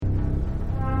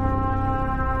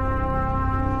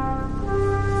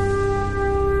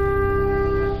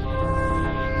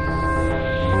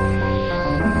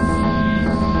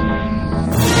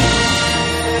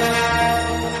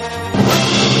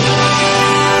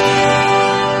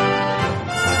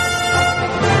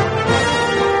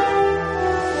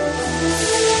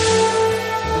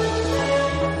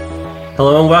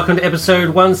Hello and welcome to episode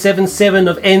 177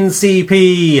 of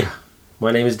NCP.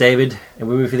 My name is David, and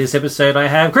with me for this episode I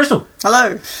have Crystal.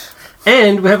 Hello.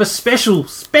 And we have a special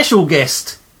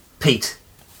guest, Pete.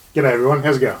 G'day everyone,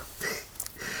 how's it going?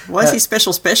 Why is he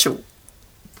special?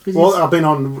 Well, I've been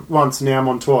on once, now I'm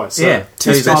on twice. So Yeah,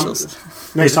 two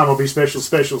specials. Next time I'll be special.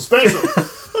 Speedway.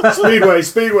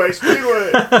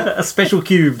 A special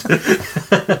cubed.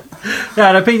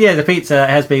 No, Pete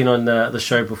has been on the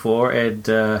show before,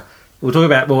 and we'll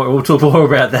talk more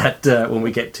about that when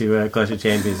we get to Clash of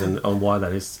Champions and on why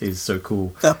that is so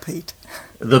cool. The Pete.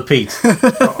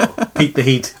 Pete the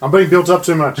Heat. I'm being built up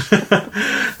too much.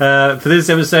 For this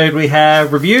episode we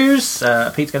have reviews.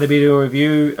 Pete's going to be doing a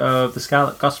review of The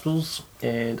Scarlet Gospels,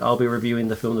 and I'll be reviewing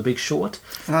the film The Big Short.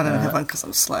 And I don't have one because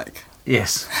I'm slack.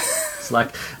 Yes. It's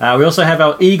like we also have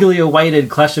our eagerly awaited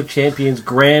Clash of Champions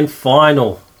Grand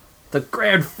Final. The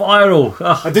Grand Final.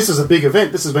 Oh, This is a big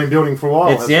event. This has been building for a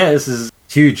while. this is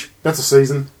huge. That's a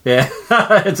season. Yeah.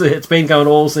 it's been going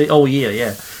all year,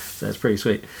 yeah. So it's pretty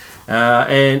sweet.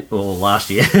 Last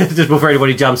year, just before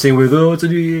anybody jumps in with, it's a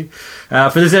new year.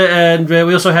 For this, and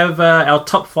we also have our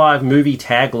top 5 movie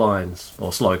taglines,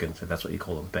 or slogans, if that's what you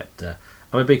call them. But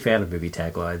I'm a big fan of movie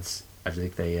taglines. I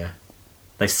think they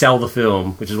sell the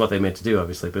film, which is what they're meant to do,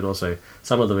 obviously, but also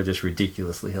some of them are just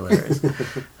ridiculously hilarious.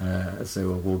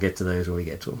 So we'll get to those when we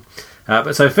get to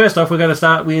them. So first off, we're going to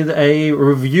start with a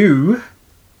review,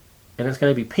 and it's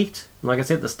going to be Pete. And like I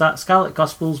said, The Scarlet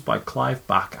Gospels by Clive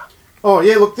Barker. Oh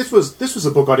yeah, look, this was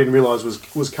a book I didn't realise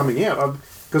was coming out,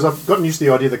 because I've gotten used to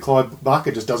the idea that Clive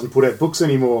Barker just doesn't put out books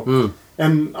anymore,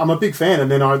 and I'm a big fan.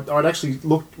 And then I'd actually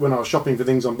looked when I was shopping for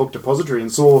things on Book Depository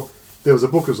and saw there was a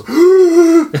book. It was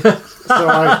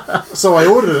like, so I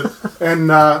ordered it,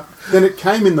 and then it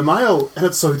came in the mail, and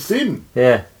it's so thin.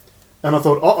 Yeah. And I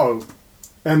thought,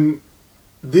 and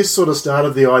this sort of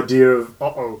started the idea of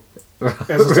as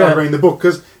I started reading the book,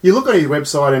 because you look on his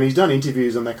website and he's done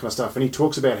interviews and that kind of stuff, and he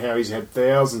talks about how he's had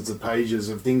thousands of pages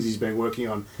of things he's been working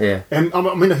on. Yeah. And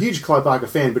I'm a huge Clive Barker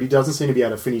fan, but he doesn't seem to be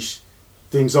able to finish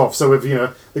things off. So if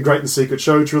the Great and Secret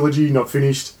Show trilogy not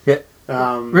finished. Yeah.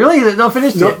 Really, not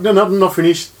finished yet? Not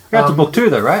finished. You're up to book 2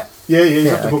 though, right? Yeah,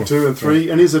 he's up to book 2 and 3.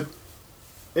 Yeah. And is it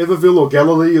Everville or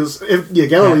Galilee?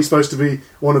 Galilee's supposed to be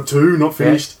one of 2, not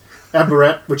finished. Yeah.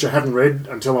 Abarat, which I haven't read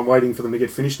until I'm waiting for them to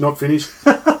get finished, not finished.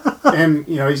 And,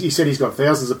 he said he's got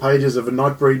thousands of pages of a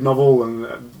Nightbreed novel,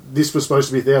 and this was supposed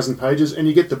to be 1,000 pages, and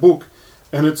you get the book,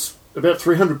 and it's about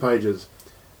 300 pages.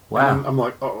 Wow. And I'm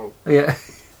like, Yeah.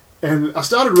 And I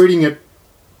started reading it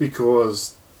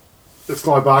because it's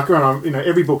Clive Barker, and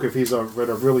every book of his I've read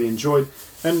I've really enjoyed.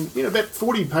 And, about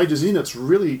 40 pages in, it's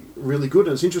really, really good,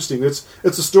 and it's interesting. It's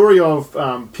a story of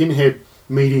Pinhead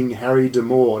meeting Harry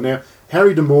D'Amour. Now,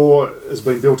 Harry D'Amour has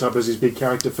been built up as his big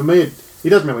character. For me, he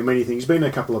doesn't really mean anything. He's been in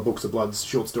a couple of Books of Blood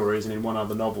short stories and in one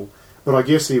other novel. But I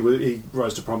guess he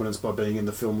rose to prominence by being in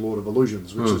the film Lord of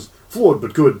Illusions, which is flawed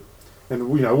but good. And,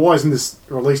 why isn't this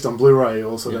released on Blu-ray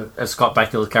or sort of... As Scott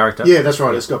Bakula's character. Yeah, that's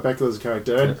right, as Scott Bakula's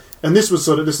character. And this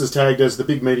is tagged as the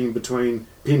big meeting between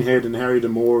Pinhead and Harry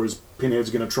D'Amour, as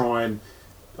Pinhead's going to try and,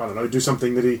 do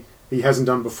something that he hasn't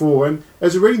done before. And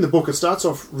as you're reading the book, it starts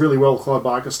off really well, Clive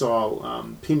Barker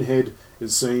style. Pinhead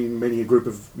is seeing many a group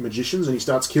of magicians, and he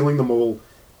starts killing them all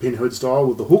Pinhead style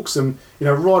with the hooks. And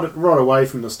right away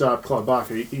from the start, Clive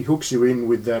Barker he hooks you in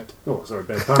with that. Oh, sorry,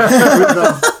 bad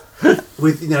pun.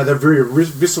 with the very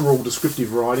visceral,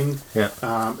 descriptive writing. Yeah.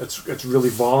 It's really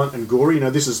violent and gory.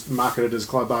 This is marketed as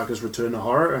Clive Barker's return to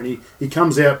horror, and he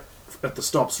comes out at the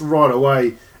stops right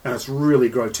away, and it's really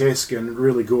grotesque and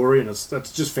really gory, and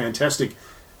that's just fantastic.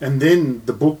 And then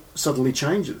the book suddenly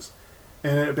changes,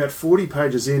 and at about 40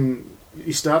 pages in,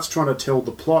 he starts trying to tell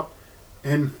the plot,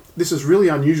 and this is really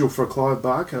unusual for a Clive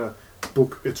Barker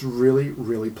book. It's really,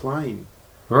 really plain.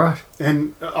 Right.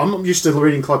 And I'm used to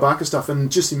reading Clive Barker stuff,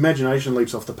 and just imagination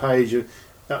leaps off the page,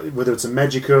 whether it's a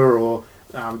Magicka or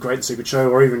Great and Secret Show,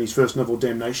 or even his first novel,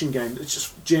 Damnation Game. It's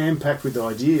just jam-packed with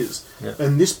ideas. Yeah.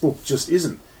 And this book just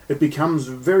isn't. It becomes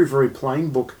a very, very plain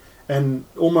book, and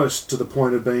almost to the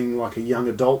point of being like a young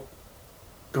adult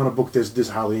kind of book. There's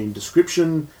hardly any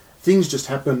description. Things just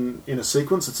happen in a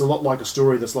sequence. It's a lot like a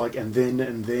story that's like, and then,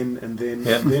 and then, and then,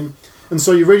 and then. And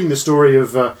so you're reading the story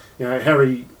of,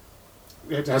 Harry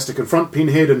has to confront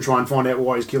Pinhead and try and find out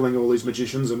why he's killing all these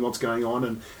magicians and what's going on,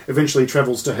 and eventually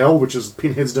travels to Hell, which is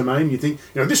Pinhead's domain. You think,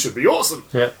 this should be awesome.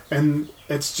 Yeah. And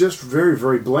it's just very,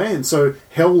 very bland. So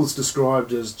Hell is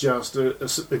described as just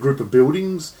a group of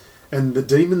buildings, and the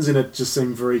demons in it just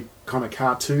seem very kind of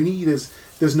cartoony.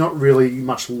 There's not really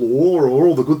much lore or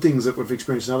all the good things that we've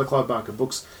experienced in other Clive Barker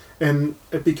books, and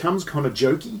it becomes kind of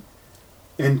jokey.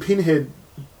 And Pinhead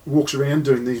walks around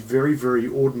doing these very, very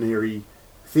ordinary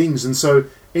things. And so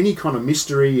any kind of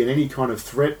mystery and any kind of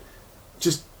threat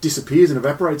just disappears and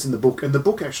evaporates in the book, and the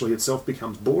book actually itself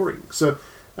becomes boring. So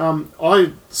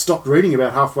I stopped reading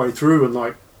about halfway through and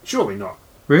like, surely not.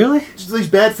 Really? Just these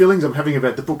bad feelings I'm having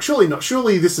about the book, surely not.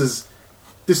 Surely this is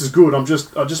good. I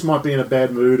just might be in a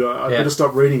bad mood. I better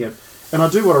stop reading it. And I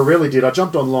do what I rarely did. I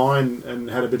jumped online and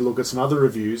had a bit of a look at some other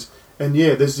reviews. And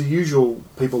yeah, there's the usual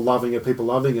people loving it. But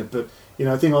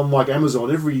I think on like Amazon,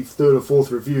 every third or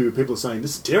fourth review, people are saying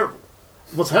this is terrible.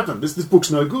 What's happened? This book's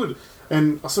no good.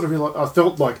 And I sort of realized, I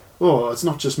felt like, oh, it's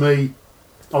not just me.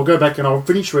 I'll go back and I'll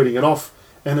finish reading it off,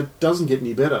 and it doesn't get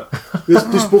any better.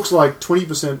 This book's like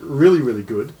 20% really, really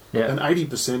good, and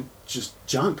 80% just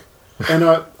junk. And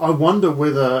I wonder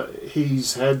whether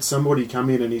he's had somebody come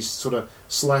in and he's sort of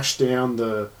slashed down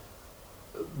the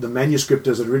manuscript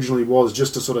as it originally was,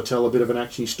 just to sort of tell a bit of an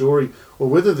actiony story, or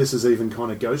whether this is even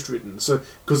kind of ghost written. So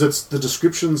because it's the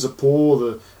descriptions are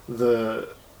poor, the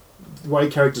way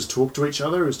characters talk to each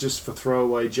other is just for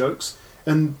throwaway jokes,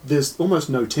 and there's almost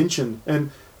no tension.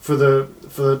 And for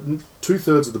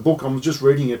 2/3 of the book, I'm just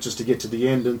reading it just to get to the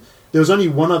end, and there was only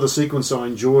one other sequence I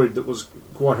enjoyed that was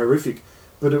quite horrific,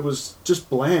 but it was just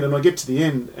bland. And I get to the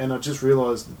end, and I just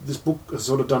realised this book has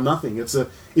sort of done nothing.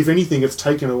 If anything, it's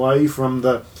taken away from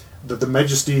the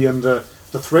majesty and the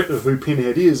threat of who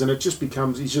Pinhead is, and it just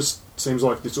becomes, he just seems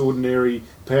like this ordinary,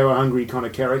 power-hungry kind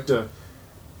of character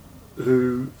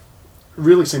who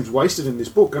really seems wasted in this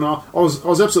book. And I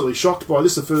was absolutely shocked by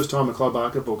this. The first time a Clive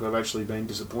Barker book I've actually been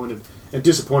disappointed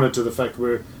to the fact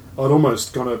where I'd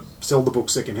almost kind of sell the book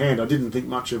second-hand. I didn't think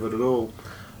much of it at all.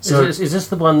 So is this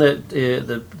the one that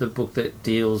the book that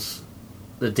details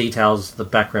the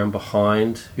background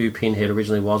behind who Pinhead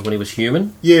originally was when he was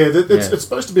human? Yeah, it's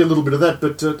supposed to be a little bit of that,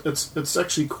 but it's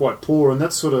actually quite poor, and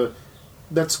that's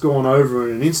gone over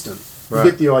in an instant. Right.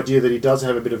 You get the idea that he does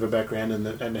have a bit of a background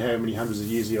and how many hundreds of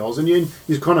years he holds, and you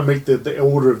kind of meet the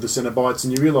order of the Cenobites,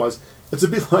 and you realise it's a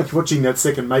bit like watching that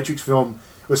second Matrix film,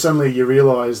 where suddenly you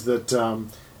realise that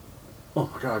oh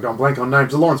my god, I've gone blank on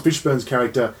names. The Lawrence Fishburne's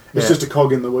character is just a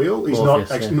cog in the wheel. He's Morpheus,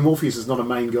 not actually Morpheus is not a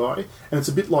main guy, and it's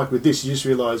a bit like with this. You just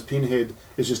realise Pinhead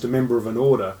is just a member of an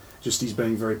order. Just he's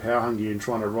being very power hungry and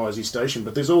trying to rise his station.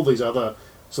 But there's all these other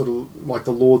sort of like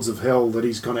the Lords of Hell that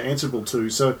he's kind of answerable to.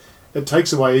 So it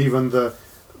takes away even the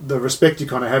respect you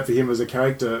kind of have for him as a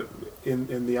character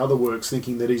in the other works,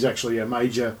 thinking that he's actually a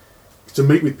major. To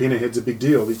meet with Pinhead's a big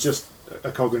deal. He's just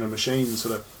a cog in a machine,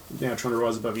 sort of now trying to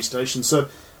rise above his station. So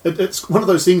it's one of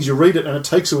those things, you read it and it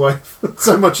takes away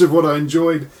so much of what I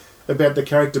enjoyed about the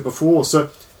character before. So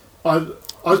I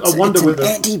wonder whether...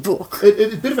 It's an anti-book.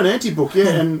 It's a bit of an anti-book, yeah,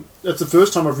 and it's the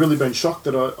first time I've really been shocked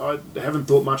that I haven't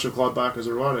thought much of Clive Barker as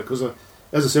a writer, because,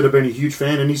 as I said, I've been a huge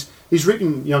fan, and he's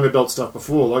written young adult stuff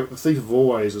before, like The Thief of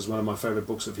Always is one of my favourite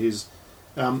books of his.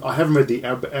 I haven't read the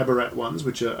Abarat ones,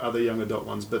 which are other young adult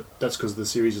ones, but that's because the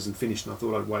series isn't finished, and I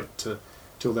thought I'd wait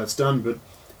till that's done. But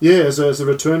yeah, as a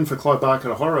return for Clive Barker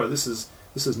to horror, this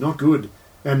is not good,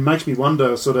 and makes me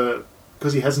wonder, sort of,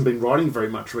 because he hasn't been writing very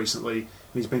much recently, and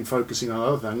he's been focusing on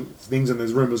other things, and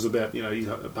there's rumours about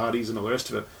parties and all the rest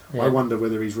of it. Yeah. I wonder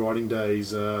whether his writing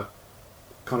days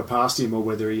kind of past him, or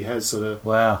whether he has sort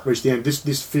of reached the end.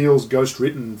 This feels ghost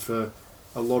written for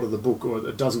a lot of the book, or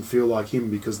it doesn't feel like him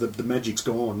because the magic's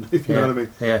gone, if you know what I mean.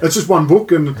 Yeah. It's just one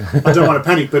book, and I don't want to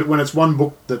panic, but when it's one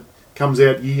book that comes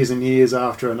out years and years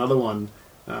after another one,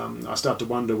 I start to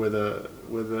wonder whether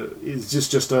is this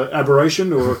just an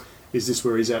aberration, or is this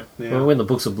where he's at now? Well, when the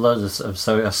books of blood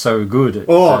are so good.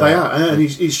 They are, and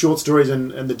his short stories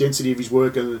and the density of his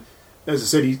work, and as I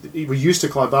said, we're used to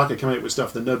Clive Barker coming out with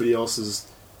stuff that nobody else has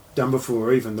done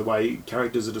before, even the way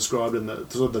characters are described and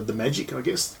the magic, I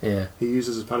guess, he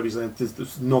uses as part of his land.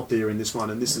 It's not there in this one,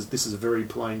 and this is a very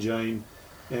plain Jane,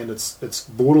 and it's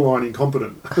borderline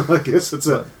incompetent. I guess it's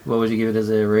a. What would you give it as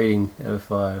a rating out of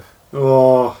 5?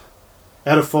 Oh,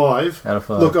 out of 5. Out of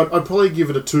 5. Look, I'd probably give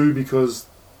it a 2 because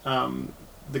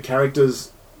the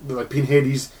characters, like Pinhead,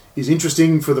 is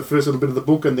interesting for the first little bit of the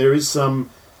book, and there is some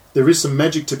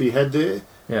magic to be had there.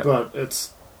 Yeah.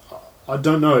 But I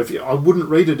don't know I wouldn't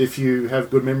read it if you have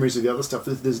good memories of the other stuff.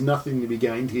 There's nothing to be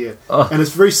gained here, and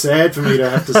it's very sad for me to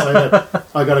have to say that.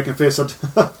 I got to confess,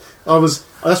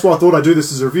 that's why I thought I'd do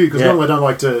this as a review, because normally I don't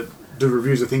like to do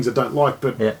reviews of things I don't like,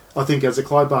 but I think as a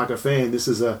Clive Barker fan, this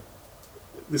is a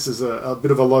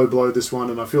bit of a low blow, this one,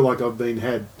 and I feel like I've been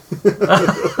had.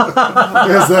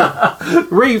 How's that?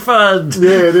 Refund!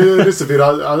 Yeah, just a bit.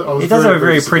 I was it does have a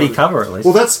very pretty cover, at least.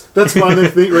 Well, that's my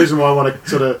reason why I want to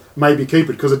sort of maybe keep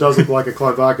it, because it does look like a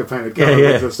Clive Barker painted cover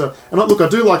and stuff. And I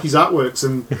do like his artworks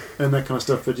and that kind of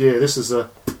stuff, but yeah, this is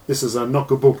this is a not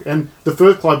good book. And the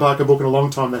first Clive Barker book in a long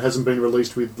time that hasn't been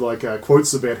released with like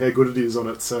quotes about how good it is on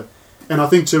it. So, and I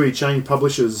think too he changed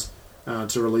publishers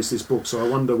to release this book. So I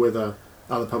wonder whether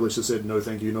other publishers said no,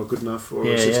 thank you, not good enough, or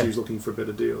it's just he was looking for a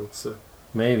better deal. So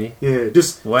maybe. Yeah,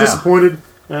 disappointed.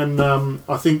 And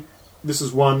I think this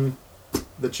is one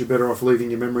that you're better off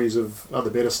leaving your memories of other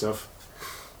better stuff.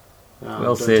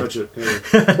 Well don't said. touch it. Yeah.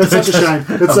 It's such a shame.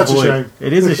 It's such a shame.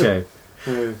 It is a shame.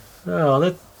 Yeah.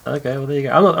 Oh, okay. Well, there you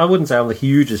go. I wouldn't say I'm the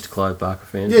hugest Clive Barker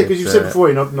fan. Yeah, because you've said before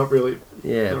you're not really.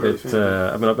 Yeah, not really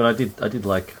but fan. I did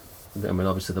like. I mean,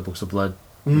 obviously the Books of Blood.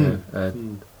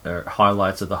 Are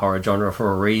highlights of the horror genre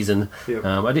for a reason. Yep.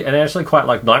 I actually quite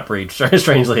like Nightbreed,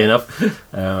 strangely enough.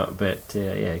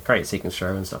 Great sequence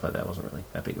show and stuff like that. I wasn't really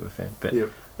that big of a fan, but Yep.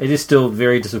 it is still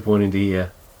very disappointing to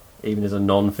hear, even as a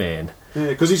non-fan. Yeah,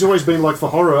 because he's always been like for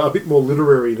horror a bit more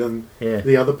literary than Yeah.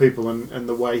 the other people, and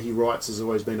the way he writes has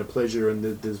always been a pleasure, and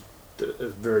there's a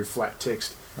very flat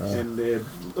text, and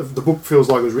the book feels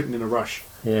like it was written in a rush.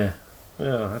 Yeah.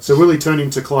 Yeah, So will he turn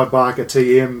into Clive Barker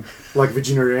TM like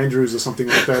Virginia Andrews or something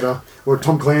like that, or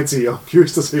Tom Clancy? I'm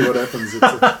curious to see what happens. It'll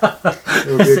be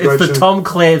a it's great the show. Tom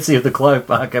Clancy of the Clive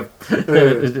Barker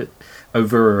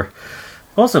over.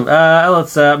 Awesome.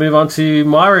 Let's move on to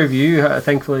my review.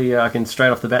 Thankfully, I can straight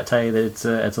off the bat tell you that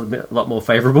it's a lot more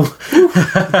favourable.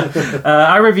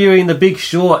 I'm reviewing The Big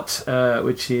Short,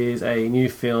 which is a new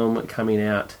film coming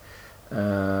out.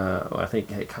 I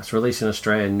think it's released in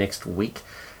Australia next week.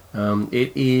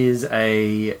 It's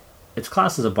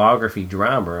classed as a biography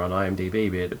drama on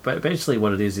IMDb, but basically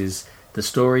what it is the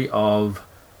story of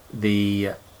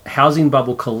the housing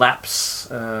bubble collapse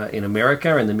in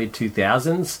America in the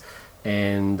mid-2000s,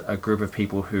 and a group of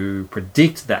people who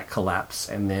predict that collapse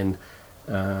and then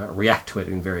react to it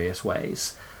in various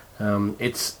ways.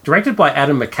 It's directed by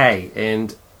Adam McKay,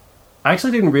 and I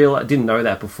actually didn't know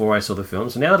that before I saw the film.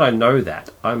 So now that I know that,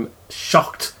 I'm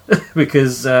shocked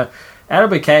because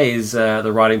Adam McKay is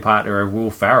the writing partner of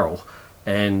Will Ferrell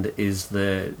and is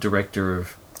the director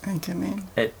of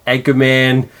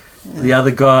Anchorman, the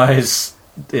other guys,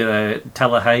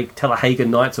 Talladega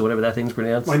Nights or whatever that thing's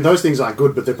pronounced. I mean, those things aren't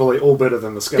good, but they're probably all better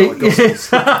than the Scarlet Gospels.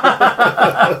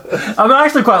 I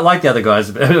actually quite like the other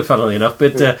guys, funnily enough,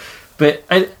 but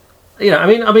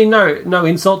no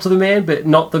insult to the man, but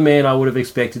not the man I would have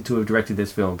expected to have directed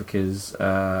this film, because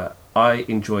I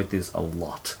enjoyed this a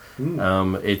lot.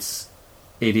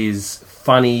 It is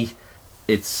funny,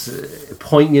 it's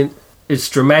poignant, it's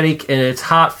dramatic, and it's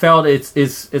heartfelt. It's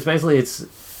basically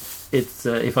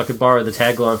if I could borrow the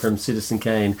tagline from Citizen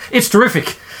Kane, it's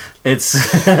terrific. It's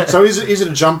So is it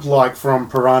a jump like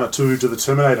from Piranha 2 to the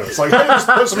Terminator? It's like, how did this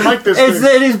person make this thing?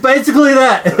 It is basically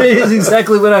that. It is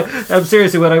exactly I'm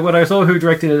seriously when I saw who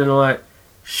directed it, and I'm like,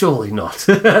 surely not.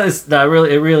 No,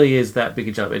 it really is that big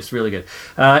a jump. It's really good.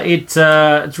 It's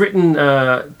written,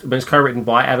 it's co-written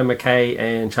by Adam McKay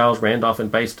and Charles Randolph,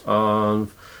 and based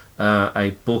on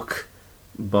a book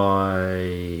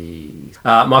by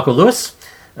Michael Lewis,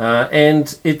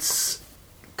 and it's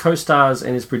co-stars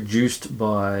and is produced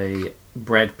by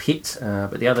Brad Pitt.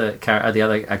 But the other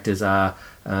actors are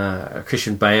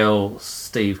Christian Bale,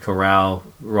 Steve Carell,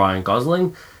 Ryan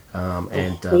Gosling.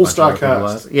 And all-star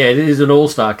cast. Yeah, it is an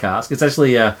all-star cast. It's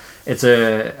actually a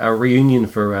reunion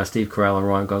for Steve Carell and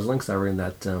Ryan Gosling, because they were in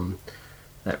that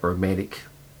romantic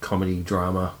comedy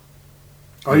drama.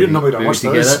 Oh, you didn't know me to watch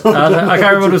those. I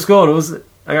can't remember what it was called.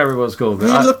 I can't remember what it was called. But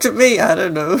You looked at me. I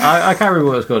don't know. I can't remember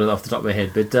what it was called off the top of my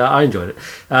head, but I enjoyed it.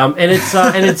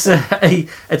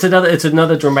 It's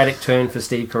another dramatic turn for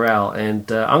Steve Carell, and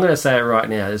I'm going to say it right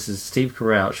now. Steve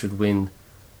Carell should win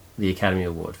the Academy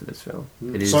Award for this film.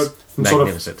 It is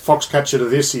magnificent. Sort of Foxcatcher to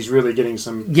this, he's really getting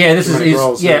some. Yeah,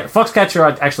 roles, Foxcatcher.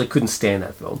 I actually couldn't stand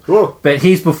that film, Whoa. but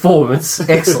his performance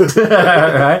excellent,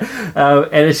 right?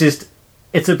 And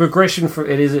it's a progression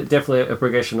definitely a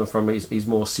progression from his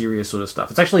more serious sort of stuff.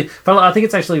 It's actually, I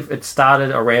think it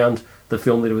started around the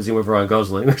film that it was in with Ryan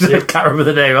Gosling, which I can't remember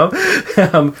the name of.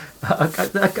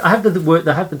 I have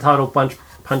the title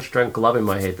Punch Drunk Love in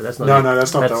my head, but that's not. No,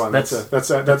 that's not that one. That's Adam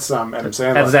Sandler. That's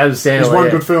Adam Sandler. He's one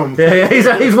good film.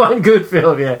 Yeah, he's one good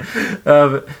film. Yeah,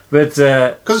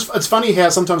 because it's funny how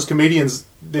sometimes comedians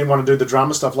then want to do the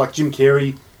drama stuff, like Jim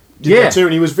Carrey did that too,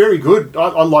 and he was very good.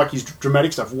 I like his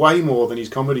dramatic stuff way more than his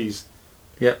comedies.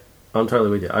 Yeah, I'm totally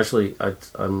with you. Actually,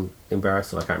 I'm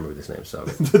embarrassed that I can't remember this name. So,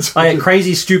 Right.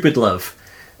 Crazy Stupid Love.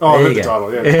 Oh, I read the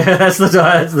title. Yeah, that's the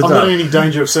title. I'm not in any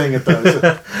danger of seeing it though.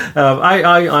 So.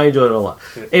 I enjoyed it a lot.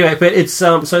 Yeah. Anyway, but it's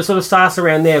so it sort of starts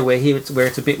around there where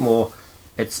it's a bit more.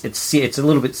 It's a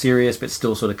little bit serious, but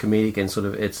still sort of comedic, and sort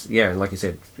of and like you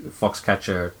said,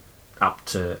 Foxcatcher up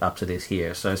to this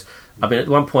here. So at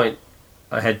one point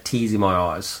had tears in my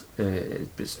eyes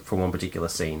from one particular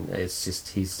scene. It's just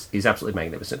he's absolutely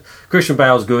magnificent. Christian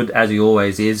Bale's good as he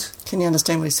always is. Can you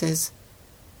understand what he says?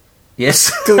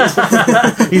 Yes, Good.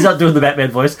 he's not doing the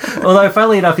Batman voice. Although,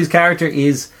 funnily enough, his character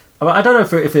is. I don't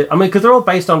know if it. I mean, because they're all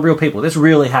based on real people. This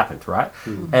really happened, right?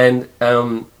 And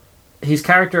his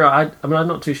character, I'm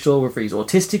not too sure if he's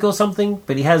autistic or something,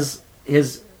 but he has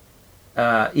issues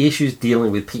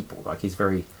dealing with people. Like he's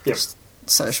very. Yep.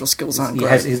 Social skills aren't He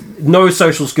great. has no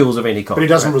social skills of any kind. But he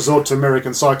doesn't right? resort to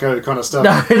American Psycho kind of stuff.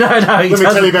 No. He Let me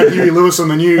tell you about Huey Lewis on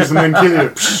the news and then kill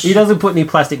you. He doesn't put any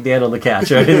plastic down on the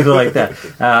couch or anything like that.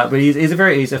 But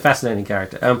he's a fascinating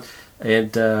character.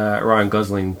 And Ryan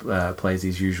Gosling plays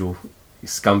his usual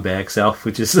scumbag self,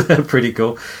 which is pretty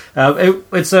cool.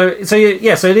 So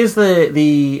it is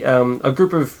the a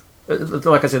group of,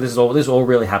 like I said, this all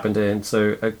really happened, and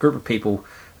so a group of people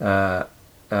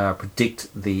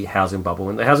predict the housing bubble,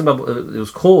 and the housing bubble it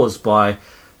was caused by.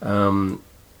 I'm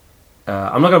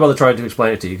not going to bother trying to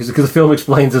explain it to you because the film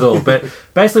explains it all. But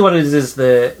basically, what it is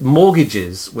the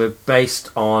mortgages were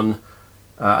based on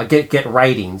get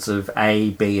ratings of A,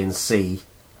 B, and C.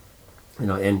 You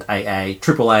know, and AA,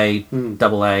 triple A,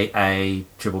 double A,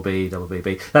 triple B, double B,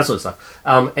 B, that sort of stuff.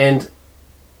 And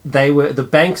the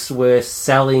banks were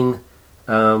selling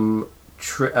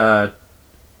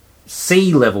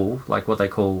C level, like what they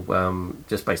call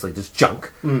just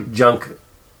junk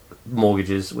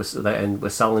mortgages, and we're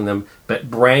selling them, but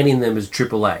branding them as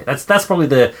AAA. That's probably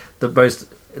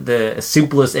the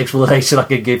simplest explanation I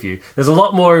could give you. There's a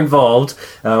lot more involved,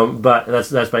 but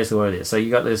that's basically what it is. So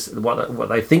you got this what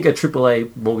they think are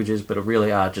AAA mortgages, but it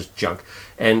really are just junk.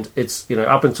 And it's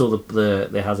up until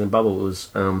the housing bubble was.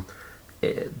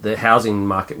 The housing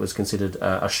market was considered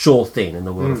a sure thing in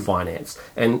the world of finance,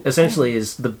 and essentially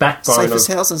is the backbone Safe as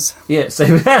of houses. Yeah,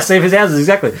 safe as houses,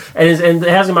 exactly. And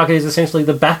the housing market is essentially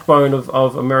the backbone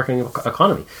of American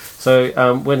economy.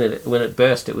 So when it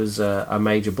burst, it was a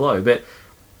major blow. But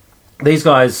these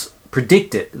guys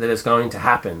predict it that it's going to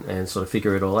happen and sort of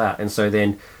figure it all out, and so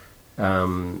then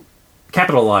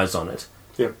capitalize on it.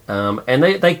 Yep. And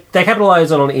they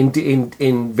capitalize on it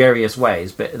in various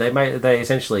ways, but they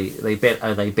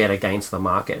bet against the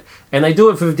market, and they do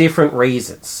it for different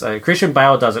reasons. So Christian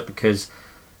Bale does it because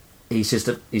he's just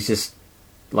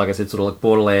like I said, sort of like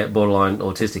borderline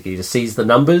autistic. He just sees the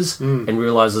numbers and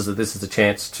realizes that this is a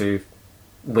chance to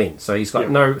win. So he's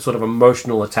got no sort of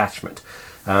emotional attachment.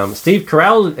 Steve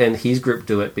Carell and his group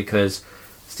do it because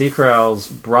Steve Carell's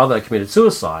brother committed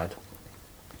suicide.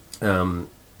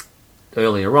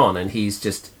 Earlier on, and he's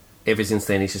just ever since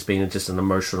then he's just been just an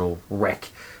emotional wreck,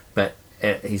 but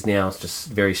he's now just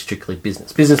very strictly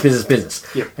business.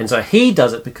 Yep. And so he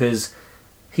does it because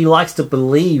he likes to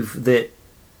believe that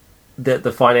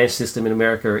the finance system in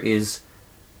America is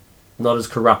not as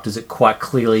corrupt as it quite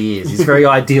clearly is. He's very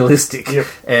idealistic. Yep.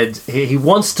 And he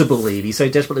wants to believe, he so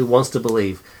desperately wants to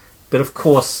believe, but of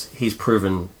course he's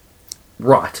proven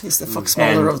right. He's the Fox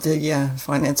Mulder of the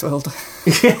finance world.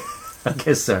 Yeah, I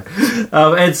guess so.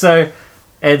 And so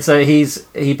he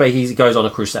goes on a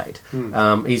crusade.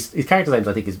 His character's name,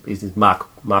 I think, is Mark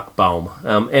Baum.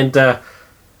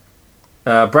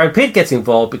 Brad Pitt gets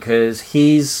involved because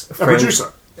he's A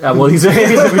producer. He's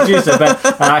a producer,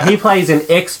 but he plays an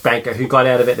ex-banker who got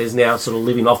out of it and is now sort of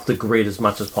living off the grid as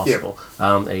much as possible. Yep.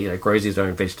 And he grows his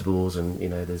own vegetables, and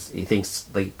he thinks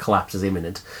the collapse is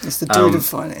imminent. It's the dude of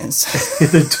finance.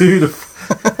 The dude of...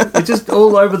 It's just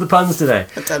all over the puns today.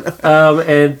 I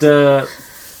don't know.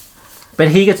 But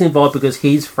he gets involved because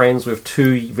he's friends with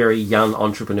two very young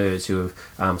entrepreneurs who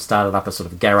have started up a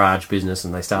sort of garage business,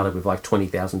 and they started with like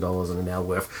 $20,000 and are now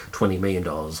worth $20 million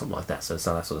or something like that. So it's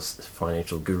not that sort of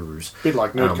financial gurus. Bit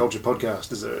like Nerd Culture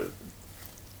Podcast, is it?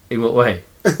 In what way?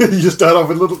 You just start off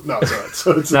with little... No, it's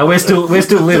all right. No, we're still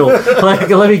little. Like,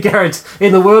 let me guarantee,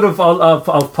 in the world of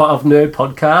nerd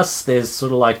podcasts, there's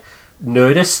sort of like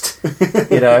Nerdist,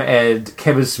 and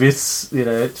Kevin Smith's,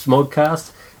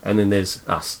 Smodcast. And then there's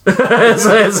us. So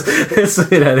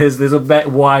there's a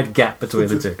wide gap between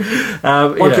the two.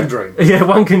 One can dream. Yeah,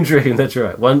 one can dream. That's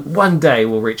right. One day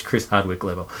we'll reach Chris Hardwick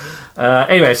level.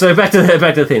 Anyway, so back to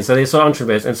the thing. So they're sort of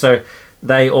entrepreneurs, and so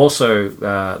they also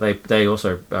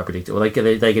predict it. Well, they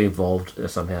get involved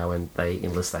somehow, and they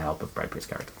enlist the help of Brad Pitt's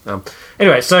character.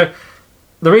 Anyway, so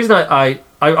the reason I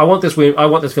want this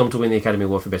film to win the Academy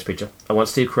Award for Best Picture. I want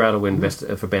Steve Carell to win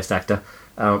for Best Actor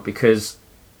because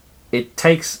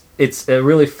it's a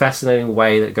really fascinating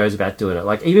way that it goes about doing it.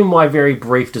 Like, even my very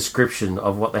brief description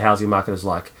of what the housing market is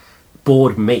like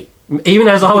bored me. Even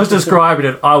as I was describing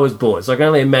it, I was bored. So I can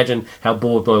only imagine how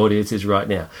bored my audience is right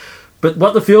now. But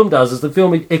what the film does is the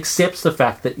film accepts the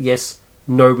fact that, yes,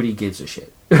 nobody gives a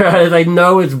shit. They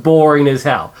know it's boring as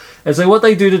hell. And so what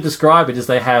they do to describe it is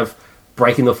they have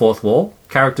breaking the fourth wall.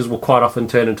 Characters will quite often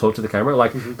turn and talk to the camera.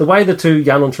 Like, the way the two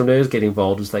young entrepreneurs get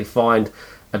involved is they find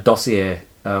a dossier.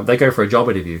 They go for a job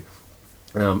interview.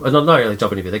 Not really a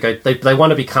job interview. They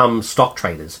want to become stock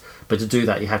traders, but to do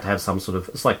that you have to have some sort of.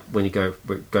 It's like when you go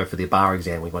for the bar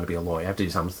exam. We want to be a lawyer. You have to do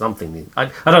something. I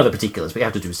don't know the particulars, but you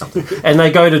have to do something. And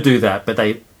they go to do that, but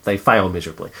they fail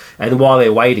miserably. And while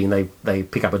they're waiting, they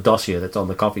pick up a dossier that's on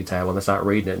the coffee table and they start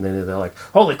reading it, and then they're like,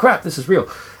 "Holy crap, this is real!"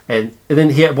 And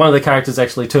then one of the characters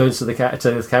actually turns to the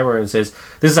camera and says,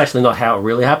 "This is actually not how it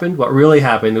really happened. What really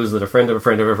happened was that a friend of a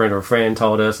friend of a friend of a friend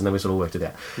told us, and then we sort of worked it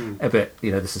out. But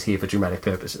this is here for dramatic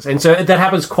purposes." And so that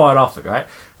happens quite often, right?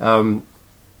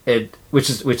 Which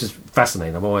is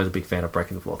fascinating. I'm always a big fan of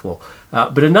breaking the fourth wall.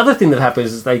 But another thing that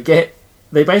happens is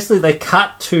they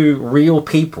cut to real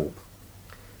people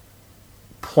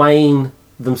playing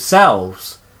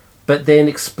themselves, but then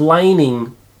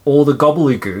explaining all the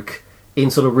gobbledygook in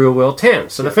sort of real world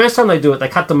terms. So the first time they do it, they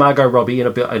cut to Margot Robbie in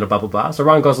a bubble bar. So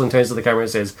Ryan Gosling turns to the camera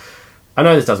and says, "I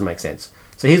know this doesn't make sense.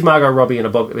 So here's Margot Robbie in a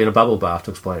bubble bath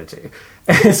to explain it to you."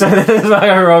 And so there's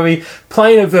Margot Robbie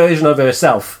playing a version of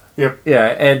herself. Yep. Yeah,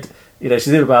 and she's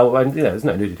in a bubble, and there's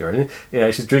no nudity or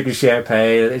anything. She's drinking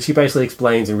champagne, and she basically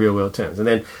explains in real world terms. And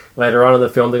then later on in the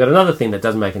film, they got another thing that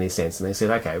doesn't make any sense, and they said,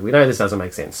 "Okay, we know this doesn't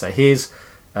make sense. So here's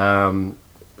some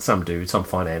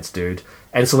finance dude,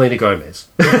 and Selena Gomez."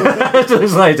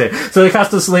 So they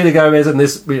cast to Selena Gomez and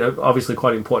this, obviously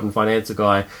quite important financier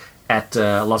guy at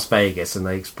Las Vegas, and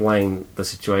they explain the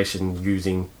situation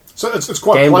using. So it's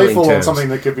quite playful terms. On something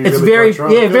that could be. It's really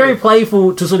very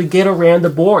playful to sort of get around the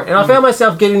boring. And I found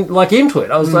myself getting into it.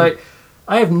 I was like,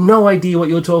 I have no idea what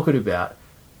you're talking about.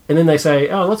 And then they say,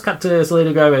 "Oh, let's cut to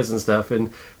Selena Gomez and stuff,"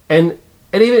 and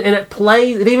it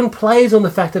even plays on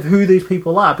the fact of who these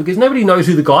people are, because nobody knows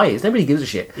who the guy is. Nobody gives a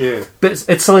shit. Yeah. But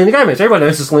it's Selena Gomez. Everyone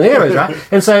knows it's Selena Gomez, right?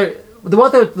 And so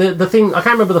the thing, I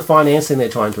can't remember the finance thing they're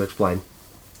trying to explain,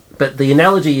 but the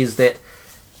analogy is that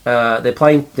they're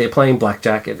playing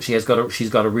blackjack, and she's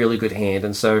got a really good hand,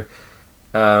 and so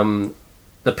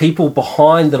the people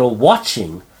behind that are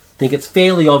watching think it's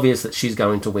fairly obvious that she's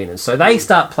going to win, and so they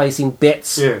start placing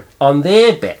bets on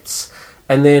their bets,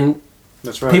 and then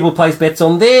that's right. People place bets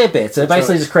on their bets, and it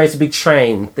basically just creates a big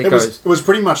train that goes. It was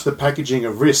pretty much the packaging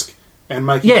of risk and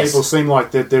making people seem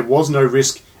like that there was no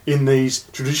risk in these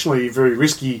traditionally very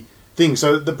risky things.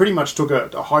 So they pretty much took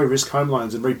a high risk home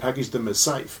loans and repackaged them as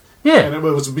safe. Yeah. And it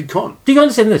was a big con. Do you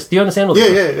understand this? Do you understand all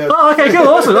this? Yeah. Oh, okay, cool,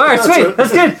 awesome. All right, sweet.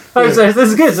 That's good. So this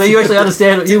is good. So you actually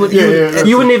understand. You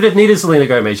wouldn't even have needed Selena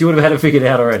Gomez. You would have had it figured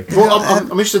out already. Well,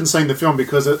 I'm interested in seeing the film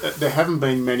because there haven't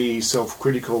been many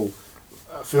self-critical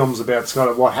films about kind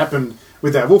of what happened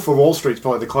with that. Wolf of Wall Street's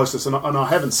probably the closest, and I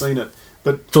haven't seen it.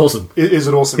 But it's awesome. Is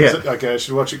it awesome? Yeah. Is it? Okay, I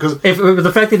should watch it. Cause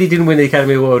the fact that he didn't win the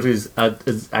Academy Award is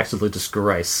actually a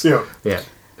disgrace. Yeah.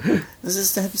 Does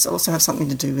this also have something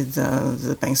to do with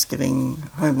the banks giving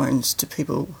home loans to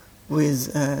people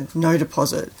with no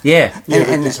deposit? Yeah.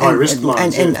 And high risk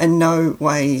loans. And no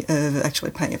way of actually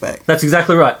paying it back. That's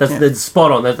exactly right. That's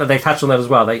spot on. They touched on that as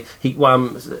well.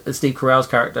 Steve Carell's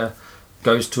character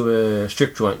goes to a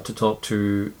strip joint to talk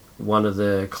to one of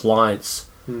the clients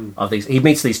of these. He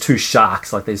meets these two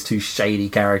sharks, like these two shady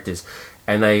characters,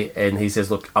 and he says,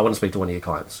 "Look, I want to speak to one of your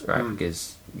clients, right?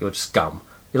 Because you're scum."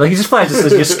 He just plays this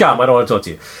as you're scum. I don't want to talk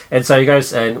to you. And so he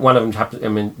goes, and one of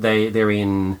them they're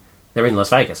in Las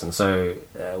Vegas, and so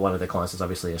one of their clients is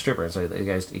obviously a stripper, and so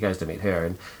he goes to meet her,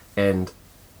 and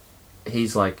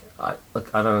he's like, I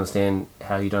don't understand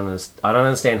how you don't understand. I don't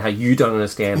understand how you don't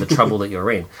understand the trouble that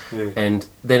you're in. Yeah. And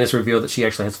then it's revealed that she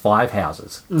actually has 5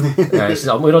 houses. She's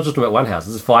like, we're not just about one house.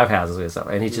 There's 5 houses or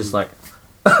something. And he's just like,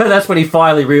 that's when he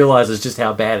finally realizes just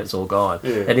how bad it's all gone.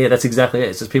 Yeah. And that's exactly it.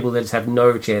 It's just people that just have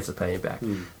no chance of paying back.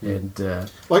 And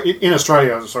like in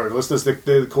Australia, sorry, listeners,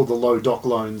 they're called the low doc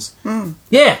loans.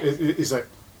 Yeah. Is that?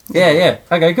 Yeah.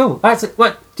 Okay, cool. Right, so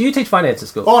what do you teach finance at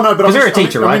school? Oh no, but because you're a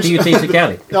teacher, right? Do you teach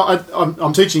accounting? No,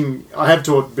 I'm teaching. I have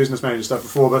taught business management stuff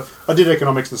before, but I did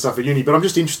economics and stuff at uni. But I'm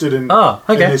just interested in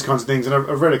these kinds of things, and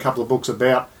I've read a couple of books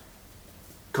about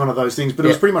kind of those things. But it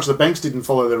was pretty much the banks didn't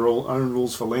follow their own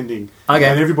rules for lending, and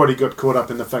everybody got caught up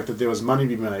in the fact that there was money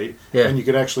to be made, and you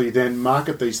could actually then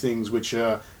market these things, which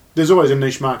there's always a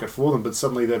niche market for them, but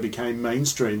suddenly they became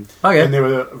mainstream. And there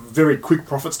were very quick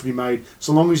profits to be made,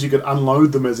 so long as you could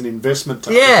unload them as an investment to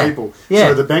other people.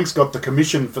 So the banks got the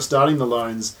commission for starting the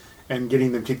loans and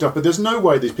getting them kicked off. But there's no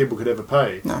way these people could ever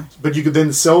pay. No. But you could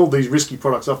then sell these risky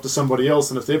products off to somebody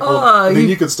else, and if they're problem, then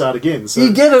you could start again. So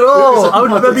you get it all.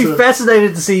 I'd be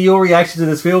fascinated to see your reaction to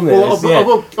this film.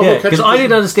 Because I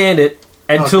didn't understand it.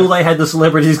 until they had the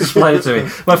celebrities explain it to me.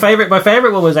 My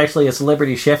favorite one was actually a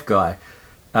celebrity chef guy,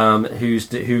 who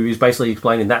is basically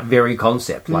explaining that very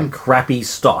concept, like crappy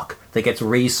stock that gets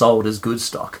resold as good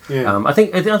stock. Yeah. I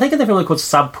think they're definitely called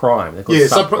subprime. They're called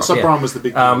subprime was the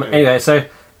big thing. Anyway, so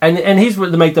and here's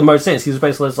what make the most sense. He was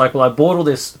basically like, well, I bought all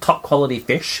this top quality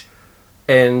fish,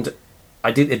 and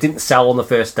it didn't sell on the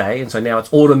first day, and so now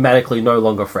it's automatically no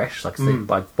longer fresh. Like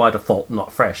by default,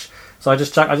 not fresh. So I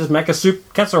just make a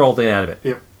soup casserole thing out of it.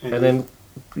 Yep. And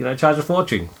then, charge a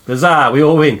fortune. Bizarre, we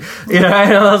all win. And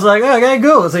I was like, okay,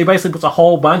 cool. So he basically puts a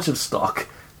whole bunch of stock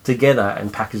together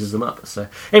and packages them up. So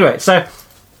anyway,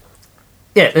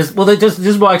 yeah, this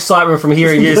is my excitement from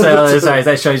hearing you say all those days.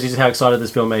 That shows you just how excited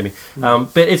this film made me.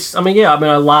 But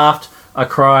I laughed, I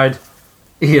cried,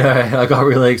 I got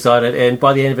really excited, and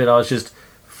by the end of it, I was just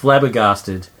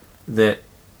flabbergasted that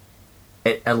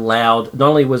it allowed. Not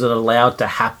only was it allowed to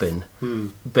happen,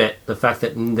 but the fact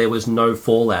that there was no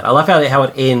fallout. I love how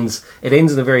it ends. It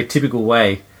ends in a very typical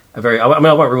way. I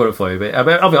won't ruin it for you, but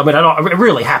it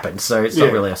really happened, so it's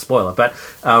not really a spoiler. But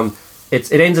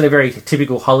it ends in a very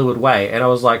typical Hollywood way, and I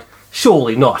was like,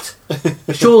 surely not.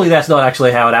 Surely that's not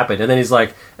actually how it happened. And then he's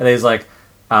like, no,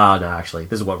 actually,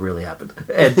 this is what really happened.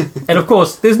 And of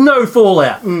course, there's no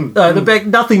fallout.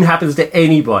 Nothing happens to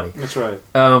anybody. That's right.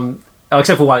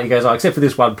 Except for one, he goes, except for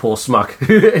this one poor smuck.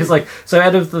 It's like, so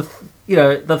out of the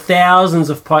thousands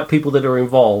of people that are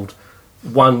involved,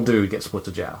 one dude gets put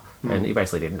to jail. And he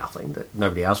basically did nothing that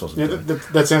nobody else wasn't doing.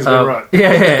 That sounds about right.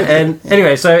 Yeah. And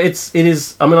anyway, so it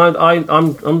is. I mean,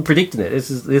 I'm predicting it.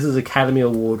 This is Academy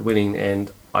Award winning,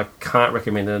 and I can't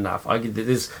recommend it enough. I give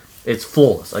this. It's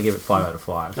flawless. I give it 5 out of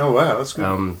 5. Oh wow, that's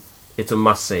good. It's a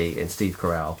must see, and Steve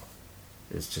Carell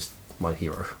is just my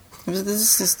hero.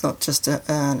 This is not just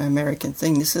an American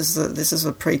thing. This is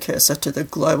a precursor to the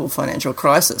global financial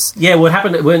crisis. Yeah, what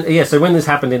happened when this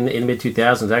happened in the mid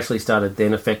 2000s, it actually started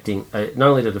then affecting not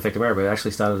only did it affect America, but it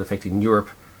actually started affecting Europe.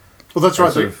 Well, that's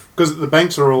right, because the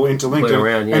banks are all interlinked,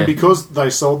 and because they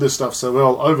sold this stuff so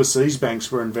well, overseas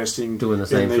banks were investing doing the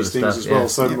same in these things stuff, as well.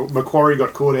 So Macquarie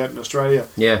got caught out in Australia,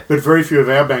 but very few of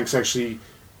our banks actually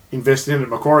invested in it.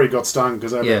 Macquarie got stung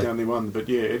because they were the only one, but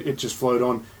it just flowed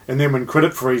on. And then when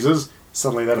credit freezes,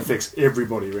 suddenly that affects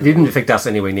everybody. Really. It didn't affect us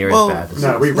anywhere near as bad.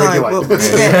 No, we regulate.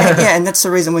 And that's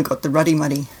the reason we got the ruddy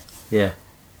muddy. Yeah.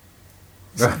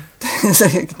 Right.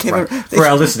 Kevin, for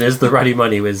our listeners, the ruddy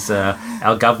money was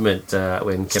our government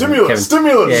when stimulus.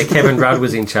 Kevin Rudd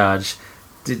was in charge.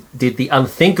 Did the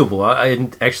unthinkable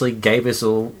and actually gave us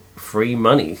all free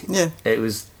money. Yeah, it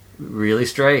was really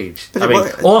strange.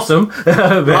 But awesome.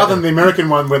 Rather than the American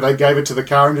one where they gave it to the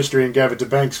car industry and gave it to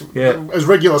banks. Yeah. As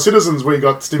regular citizens, we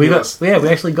got stimulus. We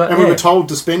actually got. And we were told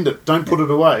to spend it. Don't put it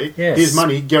away. Yes. Here's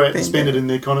money. Go out and spend it in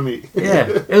the economy. Yeah,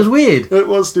 it was weird. It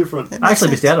was different. I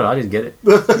actually missed out on it. I didn't get it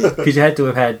because you had to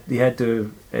have.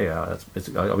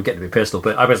 I'm getting a bit personal,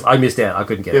 but I missed out. I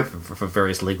couldn't get it for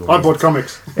various legal reasons. I bought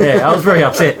comics. Yeah, I was very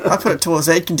upset. I put it towards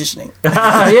air conditioning.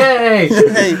 Yay!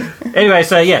 Anyway,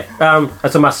 so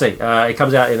that's a must see. It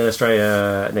comes out in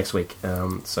Australia next week,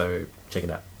 so check it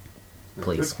out,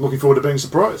 please. Looking forward to being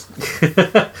surprised.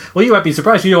 Well, you won't be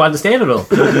surprised. You don't understand it all.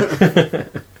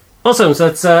 Awesome. So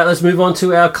let's move on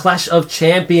to our Clash of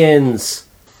Champions.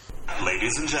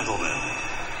 Ladies and gentlemen,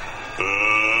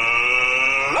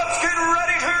 let's get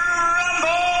ready to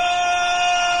rumble!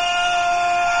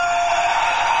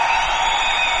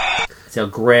 It's our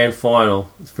grand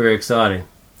final. It's very exciting.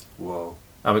 Whoa.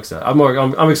 I'm excited.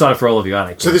 I'm excited for all of you,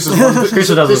 aren't I? So this is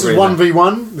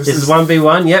 1v1. This is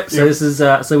 1v1. Yep. So this is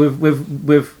so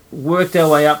we've worked our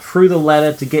way up through the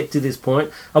ladder to get to this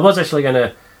point. I was actually going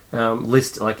to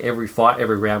list like every fight,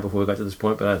 every round before we got to this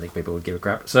point, but I don't think people would give a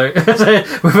crap. So,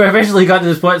 we've eventually got to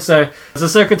this point. So it's a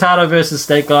Circuitado versus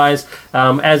Snake Eyes.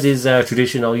 As is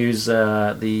tradition, I'll use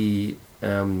the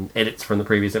edits from the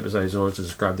previous episodes in order to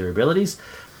describe their abilities.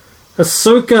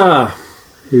 Ahsoka,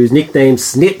 who's nicknamed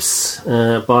Snips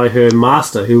by her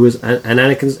master, who was an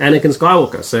Anakin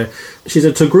Skywalker. So she's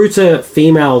a Togruta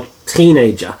female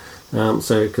teenager.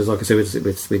 Because like I said,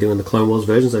 we're doing the Clone Wars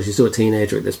version, so she's still a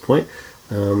teenager at this point.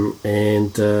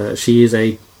 And she is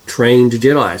a trained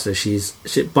Jedi.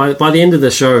 So by the end of the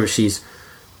show, she's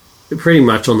pretty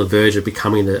much on the verge of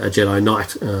becoming a Jedi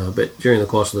Knight. But during the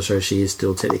course of the show, she is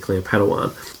still technically a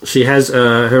Padawan. She has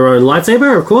her own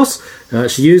lightsaber, of course.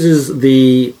 She uses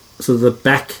the sort of the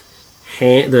back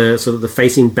hand, the sort of the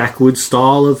facing backwards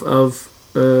style of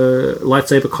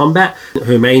lightsaber combat.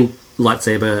 Her main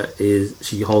lightsaber is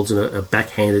she holds in a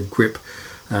backhanded grip.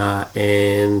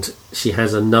 And she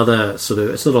has another sort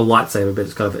of, it's not a lightsaber, but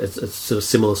it's sort of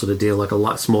similar sort of deal, like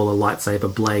a smaller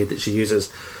lightsaber blade that she uses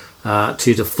to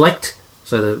deflect.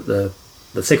 So the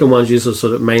The second one's used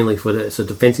sort of mainly for the sort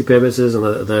of defensive purposes,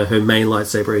 and her main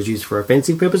lightsaber is used for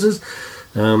offensive purposes.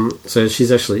 So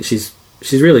she's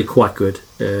really quite good.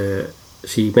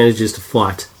 She manages to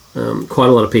fight quite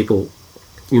a lot of people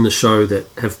in the show that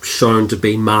have shown to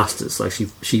be masters. Like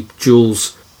she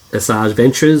duels Asajj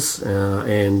Ventress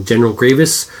and General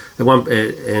Grievous at one,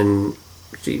 and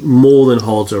she more than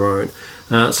holds her own.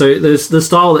 So there's the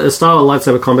style of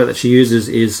lightsaber combat that she uses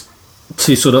is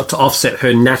to offset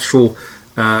her natural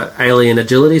alien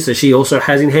agility. So she also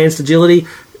has enhanced agility,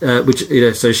 which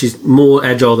so she's more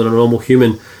agile than a normal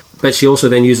human. But she also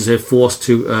then uses her force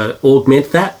to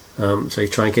augment that. So you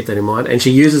try and keep that in mind. And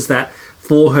she uses that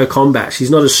for her combat. She's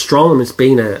not as strong, and it's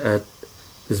being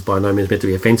this is by no means meant to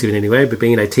be offensive in any way, but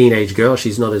being a teenage girl,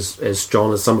 she's not as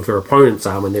strong as some of her opponents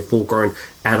are when they're full-grown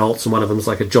adults, and one of them is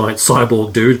like a giant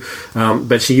cyborg dude.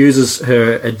 But she uses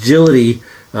her agility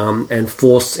and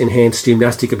force-enhanced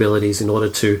gymnastic abilities in order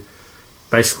to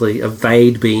basically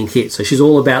evade being hit. So she's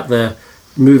all about the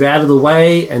move out of the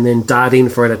way and then dart in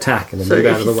for an attack and then move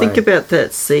out of the way. So if you think about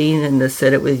that scene and the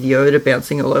setup with Yoda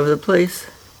bouncing all over the place.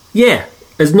 Yeah.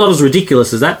 It's not as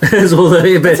ridiculous as that. It's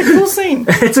a cool scene.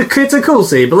 It's a cool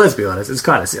scene, but let's be honest, it's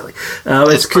kind of silly.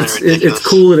 It's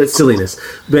cool in its silliness,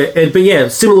 but yeah,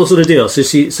 similar sort of deal. So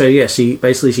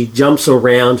she jumps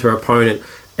around her opponent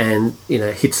and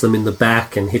hits them in the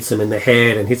back and hits them in the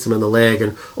head and hits them in the leg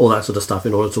and all that sort of stuff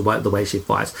in order to the way she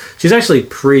fights. She's actually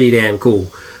pretty damn cool.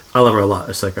 I love her a lot,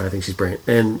 Ahsoka. I think she's brilliant,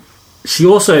 and she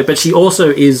also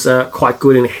is quite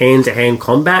good in hand-to-hand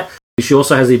combat. She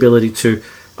also has the ability to.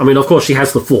 I mean, of course, she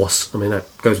has the Force. I mean, that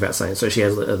goes without saying. So she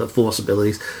has the Force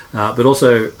abilities, but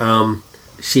also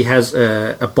she has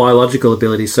a biological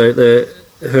ability. So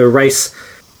her race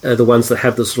are the ones that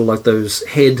have the sort of like those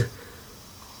head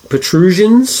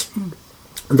protrusions.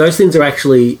 And those things are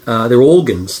actually they're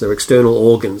organs. They're external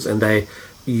organs, and they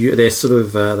use sort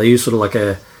of like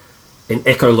an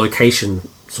echolocation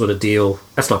sort of deal.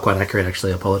 That's not quite accurate,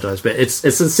 actually. I apologise, but it's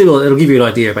a similar. It'll give you an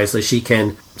idea. Basically, she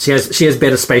has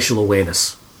better spatial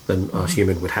awareness than a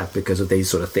human would have because of these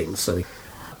sort of things. So,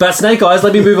 but Snake Eyes.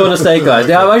 Let me move on to Snake Eyes.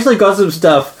 Now, I've actually got some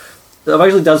stuff. I've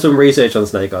actually done some research on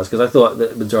Snake Eyes because I thought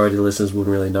the majority of the listeners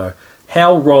wouldn't really know.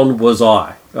 How wrong was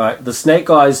I? Right, the Snake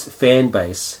Eyes fan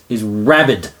base is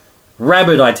rabid,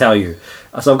 I tell you.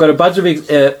 So I've got a bunch of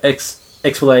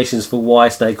explanations for why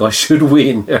Snake Eyes should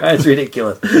win. Right? It's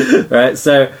ridiculous. Right,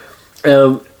 so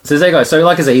Snake Eyes. So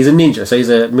like I say, he's a ninja. So he's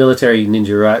a military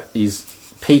ninja. Right, he's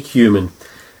peak human.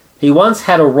 He once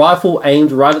had a rifle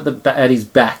aimed right at his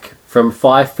back from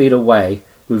 5 feet away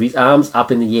with his arms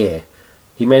up in the air.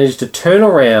 He managed to turn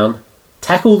around,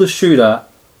 tackle the shooter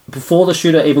before the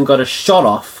shooter even got a shot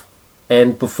off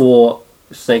and before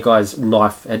Snake Eyes'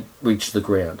 knife had reached the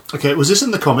ground. Okay, was this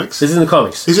in the comics? This is in the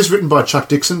comics. Is this written by Chuck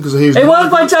Dixon? Because it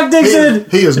was by Chuck Dixon!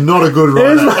 He is not a good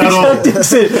writer at all.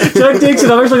 Chuck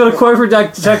Dixon. I've actually got a quote from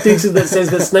Chuck Dixon that says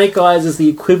that Snake Eyes is the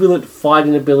equivalent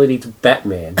fighting ability to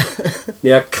Batman.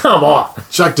 Now, come on!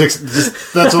 Chuck Dixon,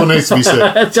 that's all needs to be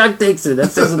said. Chuck Dixon,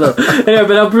 that says enough. Anyway,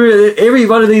 but every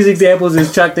one of these examples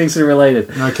is Chuck Dixon related.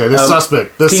 Okay, they're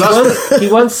suspect. He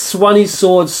once swung his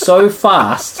sword so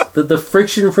fast that the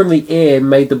friction from the air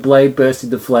made the blade burst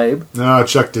into flame. No,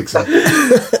 Chuck Dixon.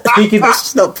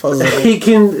 That's not possible. He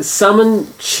can summon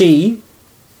chi.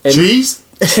 Cheese?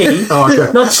 Chi. Oh,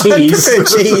 okay. Not cheese. I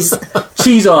prefer cheese.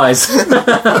 Cheese eyes.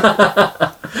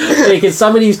 He can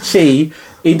summon his chi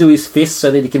into his fist so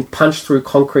that he can punch through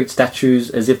concrete statues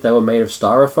as if they were made of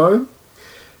styrofoam.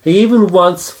 He even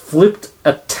once flipped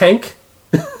a tank.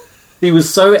 He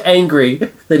was so angry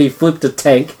that he flipped a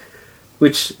tank,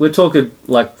 which we're talking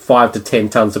like 5 to 10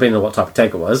 tons, depending on what type of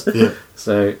tank it was. Yeah.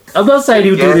 So I'm not saying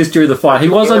he would do this during the fight. He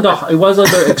was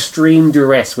under extreme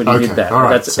duress when he did that. All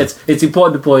right, it's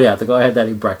important to point out. The guy had that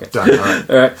in brackets. Done, all right.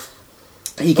 All right.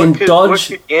 He can dodge. What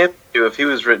could Ant do if he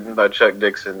was written by Chuck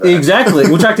Dixon? Though? Exactly.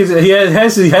 Well, Chuck Dixon, he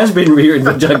has been rewritten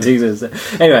by Chuck Dixon. So.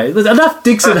 Anyway, there's enough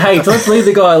Dixon hate. Let's leave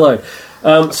the guy alone.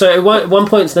 So at one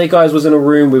point, Snake Eyes was in a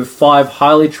room with 5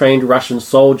 highly trained Russian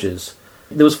soldiers.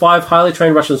 There was 5 highly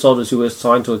trained Russian soldiers who were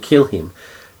assigned to kill him,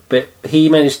 but he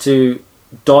managed to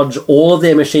dodge all of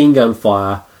their machine gun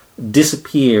fire,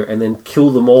 disappear, and then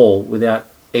kill them all without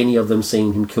any of them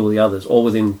seeing him kill the others, all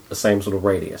within the same sort of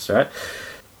radius, right?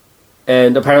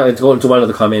 And apparently, according to one of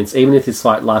the comments, even if this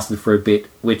fight lasted for a bit,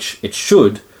 which it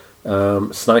should,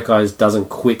 Snake Eyes doesn't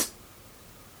quit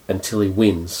until he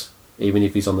wins, even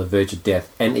if he's on the verge of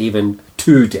death, and even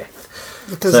to death.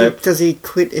 Does he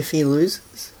quit if he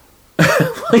loses?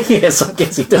 Well, yes, I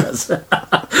guess he does.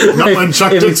 Not when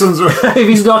Chuck Dixon's... If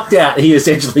he's knocked out, he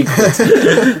essentially quits.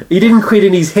 He didn't quit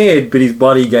in his head, but his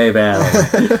body gave out.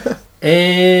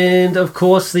 And, of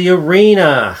course, the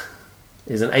arena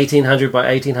is an 1,800 by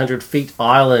 1,800 feet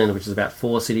island, which is about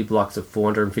 4 city blocks of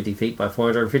 450 feet by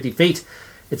 450 feet.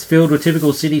 It's filled with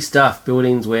typical city stuff,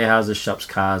 buildings, warehouses, shops,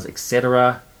 cars,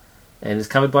 etc. And is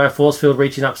covered by a force field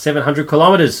reaching up 700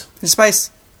 kilometres. In space.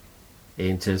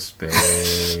 Into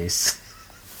space.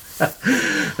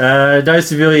 No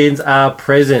civilians are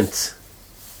present.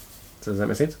 So does that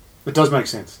make sense? It does make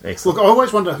sense. Excellent. Look, I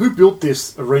always wonder who built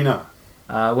this arena.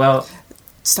 Well,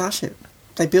 Starship.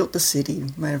 They built the city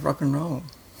made of rock and roll.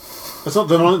 They're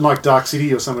not like Dark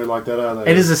City or somewhere like that, are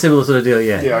they? it is a similar sort of deal,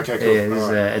 yeah. Yeah, okay, cool. Yeah,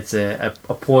 it's, Alright. it's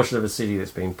a portion of a city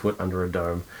that's been put under a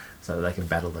dome so that they can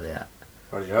battle it out.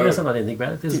 Rightio. You know something I didn't think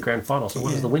about it? This is the grand final, so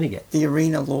what does the winner get? The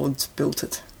arena lords built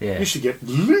it. Yeah. You should get a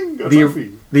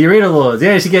trophy. The Arena Lords,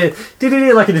 yeah, you should get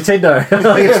like a Nintendo.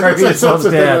 Like a trophy that falls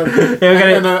down.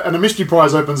 Yeah, And a mystery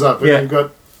prize opens up. And Yeah. you've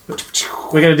got...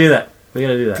 we're going to do that. We're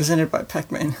going to do that. Presented by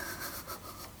Pac-Man.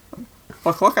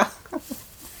 Waka waka.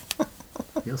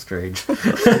 You're strange.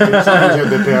 Someone's had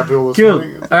their power bill this Cool.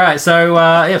 morning. All right, so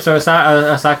so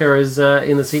Osaka is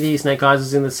in the city. Snake Eyes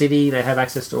is in the city. They have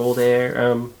access to all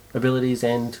their abilities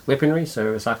and weaponry. So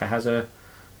Osaka has her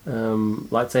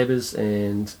lightsabers,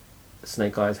 and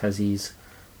Snake Eyes has his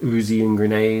Uzi and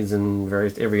grenades and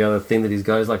every other thing that he's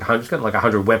got. He's he's got like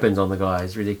 100 weapons on the guy.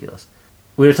 It's ridiculous.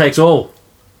 Winner takes all.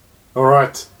 All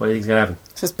right. What do you think's gonna happen?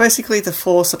 So it's basically the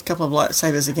Force, a couple of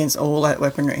lightsabers against all that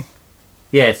weaponry.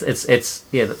 Yeah, it's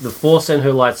the Force and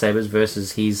her lightsabers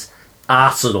versus his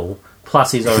arsenal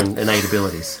plus his own innate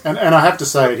abilities. And I have to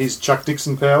say, his Chuck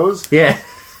Dixon powers. Yeah,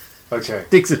 Okay.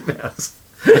 Dixon powers.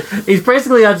 He's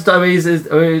basically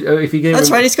if you get That's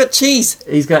him, right, he's got cheese.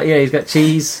 He's got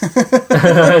cheese.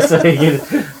 So he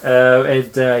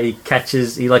can, he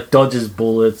catches, he dodges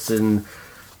bullets, and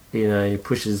he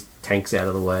pushes tanks out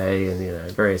of the way,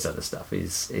 and various other stuff.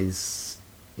 He's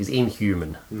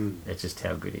inhuman. That's just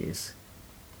how good he is.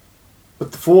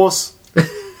 But the Force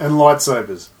and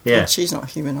lightsabers. Yeah. But she's not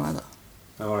human either.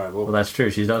 All right. Well, Well, that's true.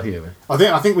 She's not human.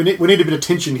 I think we need a bit of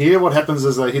tension here. What happens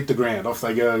as they hit the ground? Off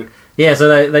they go. Yeah.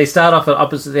 So they start off at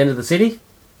opposite end of the city,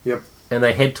 Yep. and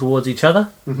they head towards each other.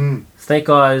 Mm-hmm. Snake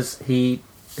Eyes,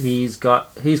 he's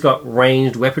got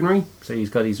ranged weaponry. So he's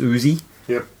got his Uzi,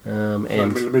 Yep. and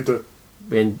 9mm.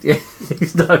 and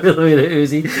he's 9mm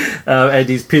Uzi, and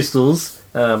his pistols,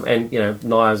 and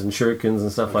knives and shurikens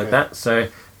and stuff like Okay. that. So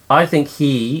I think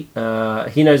he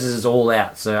knows this is all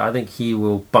out. So I think he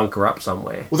will bunker up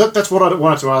somewhere. Well, that's what I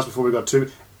wanted to ask before we got to.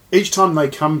 Each time they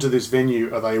come to this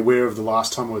venue, are they aware of the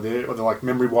last time we're there, or they're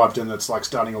memory wiped and it's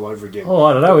starting all over again? Oh,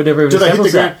 I don't know. We never even Do they hit the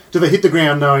established ground? that. Do they hit the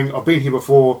ground knowing I've been here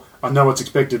before? I know what's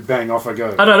expected. Bang, off I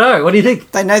go. I don't know. What do you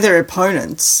think? They know their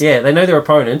opponents, Yeah, they know their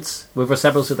opponents. We've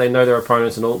established that they know their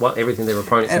opponents and everything their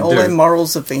opponents and can all do. their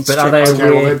morals have been But stripped. are they- Okay,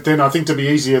 well Yeah. then I think to be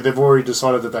easier, they've already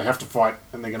decided that they have to fight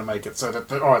and they're going to make it. So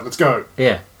all right, let's go.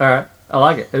 Yeah, all right. I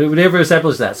like it. We never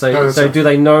established that. So, No, that's so right. do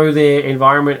they know their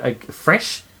environment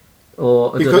fresh,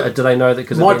 or Because do they know that?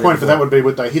 Because My point for that would be,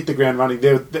 would they hit the ground running?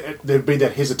 There'd be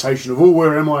that hesitation of, oh,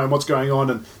 where am I and what's going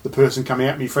on, and the person coming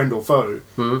at me, friend or foe.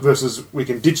 Versus we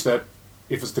can ditch that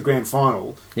if it's the grand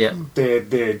final. Yeah,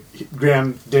 They're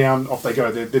ground down, off they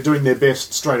go. They're doing their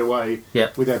best straight away. Yeah.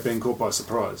 Without being caught by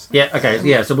surprise. yeah. Okay,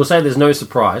 yeah. So we'll say there's no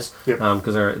surprise Yep.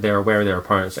 because they're aware of their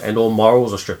opponents, and all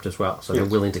morals are stripped as well. So they're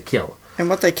Yes. willing to kill. And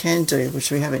what they can do, which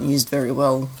we haven't used very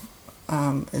well,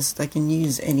 is they can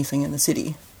use anything in the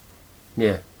city.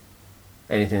 Yeah,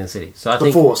 anything in the city. So I The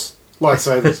think Force,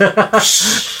 lightsabers.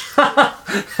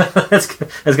 that's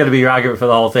going to be your argument for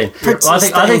the whole thing. Pretzel I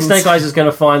think stands. Snake Eyes is going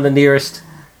to find the nearest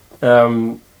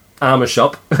armor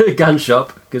shop, gun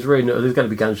shop, because there's going to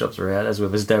be gun shops around, as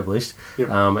we've established. Yep.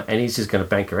 And he's just going to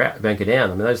bank her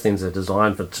down. I mean, those things are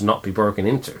designed to not be broken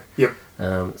into. Yep.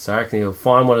 So I reckon he'll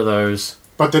find one of those.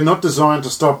 But they're not designed to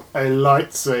stop a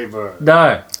lightsaber.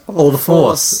 No, or the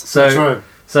Force. So That's right.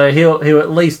 so he'll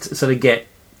at least sort of get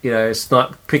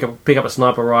pick up a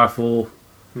sniper rifle,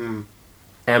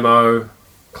 ammo,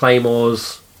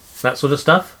 claymores, that sort of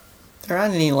stuff. There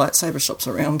aren't any lightsaber shops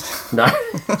around. No.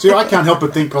 See, I can't help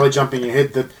but think, probably jumping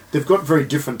ahead, that they've got very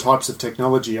different types of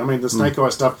technology. I mean, the Snake Eye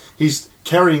stuff, he's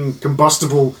carrying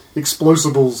combustible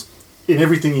explosibles in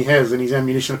everything he has in his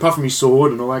ammunition, apart from his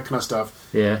sword and all that kind of stuff.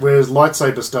 Yeah. Whereas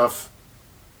lightsaber stuff,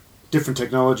 different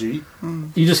technology.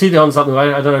 You just hit on something.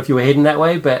 I don't know if you were heading that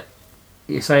way, but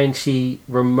you're saying she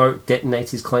remote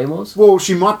detonates his claymores? Well,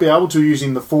 she might be able to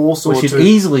using the Force, or Well, she'd to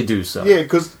easily do so. yeah,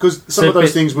 because some So, of those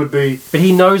but- things would be But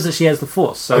he knows that she has the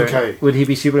Force, so Okay. would he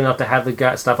be stupid enough to have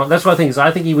the stuff on? That's what I think. Is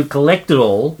I think he would collect it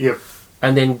all yep.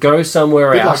 and then go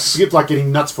somewhere else. Bit like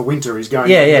getting nuts for winter. He's going.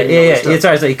 Yeah. getting all this stuff.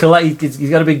 Sorry, so he's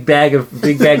got a big bag of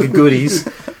goodies,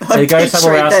 and go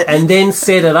somewhere else, that. and then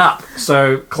set it up.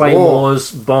 So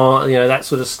claymores, that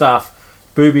sort of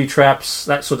stuff, booby traps,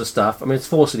 that sort of stuff. I mean, it's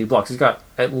 4 city blocks. He's got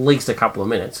at least a couple of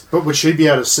minutes. But would she be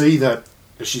able to see that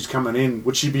as she's coming in?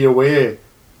 Would she be aware?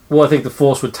 Well, I think the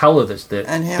Force would tell her this.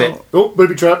 And how? Oh,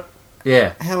 booby trap.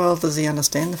 Yeah. How well does he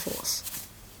understand the Force?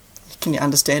 Can you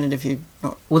understand it if you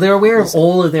not? Well, they're aware of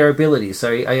all of their abilities,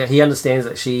 so he understands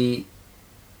that she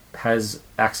has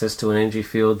access to an energy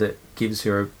field that gives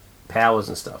her powers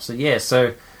and stuff.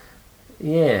 So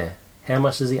how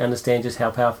much does he understand just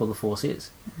how powerful the Force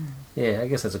is? Yeah, I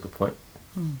guess that's a good point.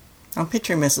 I'm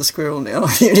picturing him as a squirrel now.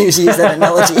 You need to use that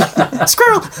analogy.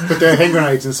 Squirrel. But they're hand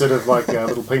grenades instead of like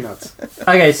little peanuts.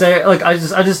 Okay, so like I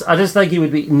just think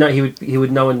he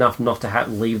would know enough not to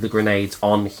leave the grenades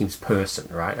on his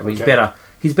person, right? I mean,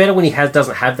 he's better when he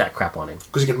doesn't have that crap on him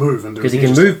Because he can move and do because he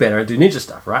can move better and do ninja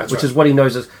stuff, right? That's Which right. is what he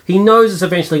knows. He knows it's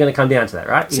eventually going to come down to that,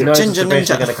 right? He knows it's Ginger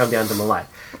eventually ninja. going to come down to melee.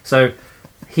 So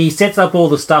he sets up all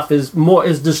the stuff as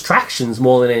distractions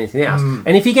more than anything else.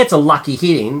 And if he gets a lucky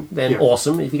hitting, then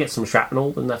awesome. If he gets some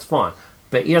shrapnel, then that's fine.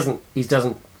 But he doesn't.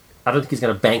 I don't think he's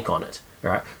going to bank on it. All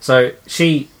right. So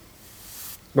she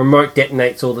remote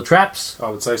detonates all the traps, I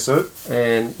would say so.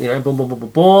 and boom, boom, boom, boom,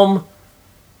 boom,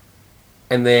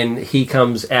 and then he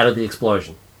comes out of the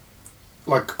explosion.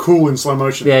 Like cool in slow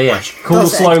motion. Yeah. Cool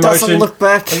slow Doesn't motion. look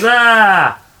back.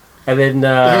 Huzzah! And then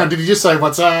Hang on, did he just say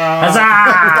what's up?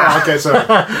 Huzzah! Okay, sorry.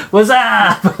 What's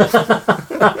up?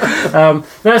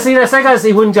 No, see, some guys,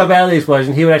 he wouldn't jump out of the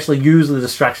explosion. He would actually use the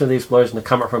distraction of the explosion to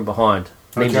come up from behind,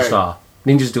 ninja Okay. style.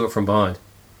 Ninjas do it from behind.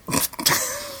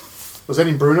 Was that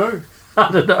in Bruno?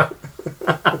 I don't know.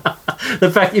 The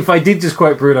fact, if I did just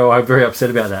quote Bruno, I'm very upset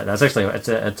about that. That's actually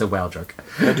it's a wow joke.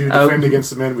 How do you defend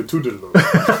against the man with 2 diddles?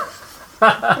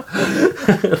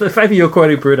 The fact that you're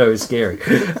quoting Bruno is scary.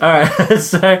 All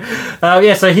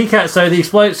right, so he can't. So she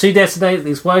detonates.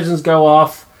 The explosions go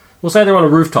off. We'll say they're on a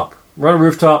rooftop. We're on a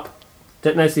rooftop.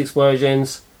 Detonates the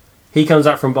explosions. He comes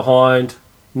up from behind.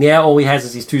 Now all he has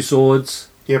is his 2 swords.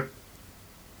 Yep.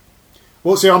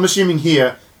 Well, see, I'm assuming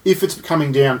here, if it's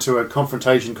coming down to a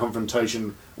confrontation,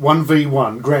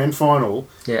 1v1, grand final,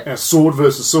 Yeah. sword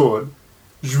versus sword,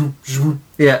 zoop, zoop,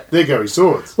 Yeah. there go his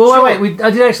swords. Well, Sure. wait. I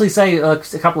did actually say a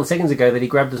couple of seconds ago that he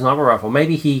grabbed the sniper rifle.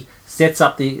 Maybe he sets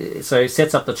up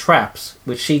the traps,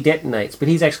 which she detonates. But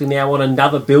he's actually now on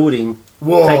another building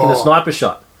Whoa. taking a sniper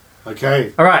shot.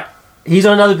 Okay. All right, he's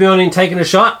on another building taking a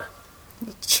shot.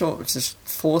 Sure, it's just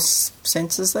Force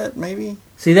senses that, maybe?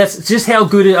 See, that's just how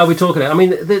good are we talking about? I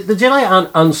mean, the Jedi aren't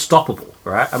unstoppable,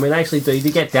 right? I mean, they actually do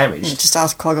get damaged. Yeah, just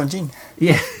ask Qui-Gon Jinn.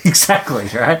 Yeah, exactly,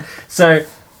 right? So,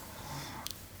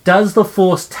 does the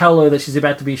Force tell her that she's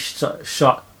about to be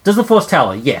shot? Does the Force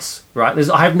tell her? Yes, right?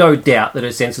 I have no doubt that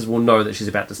her senses will know that she's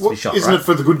about to be shot, Isn't right? it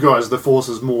for the good guys, the Force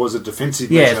is more as a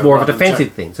defensive Yeah, measure it's more of a rather than defensive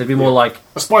attack? thing. So it'd be more like,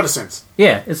 A spider sense.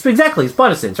 yeah, it's exactly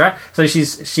spider sense, right? So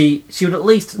she would at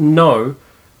least know,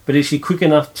 but is she quick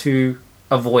enough to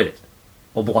avoid it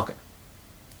or block it?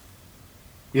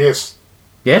 Yes.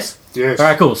 Yes. Yes. All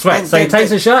right, cool, sweet. And So he then-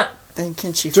 takes a shot. Then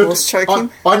can she So Force choke him?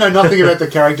 I know nothing about the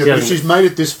character, She but if doesn't- she's made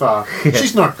it this far,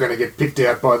 she's not going to get picked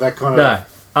out by that kind of... No,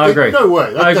 I agree. No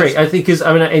way. I agree. I think because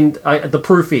the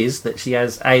proof is that she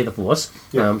has the Force,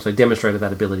 Yeah. so demonstrated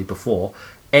that ability before,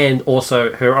 and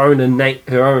also her own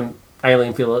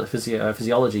alien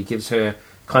physiology gives her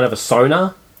kind of a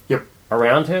sonar Yep.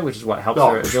 around her, which is what helps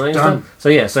Oh, her ability. done. And stuff. So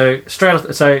yeah,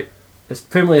 so it's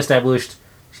firmly established.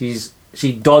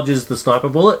 She dodges the sniper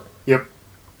bullet. Yep.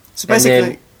 So and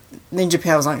basically, ninja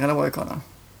powers aren't going to work on her.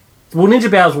 Well, ninja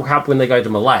powers will help when they go to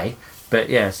melee, but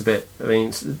yeah, it's a bit. I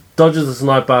mean, dodges the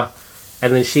sniper,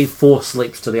 and then she Force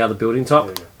leaps to the other building top.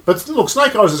 Yeah. But look,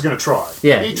 Snake Eyes is going to try.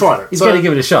 Yeah, He tried it. He's going to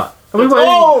give it a shot. I mean,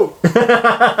 Oh!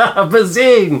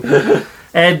 bazing!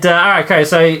 And all right, okay,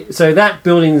 so that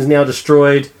building is now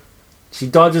destroyed. She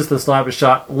dodges the sniper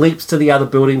shot, leaps to the other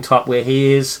building top where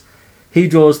he is. He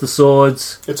draws the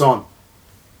swords. It's on.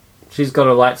 She's got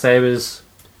her lightsabers.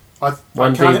 I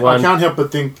 1v1. can't help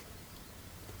but think,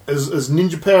 as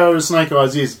ninja power as Snake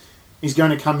Eyes is, he's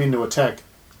going to come in to attack,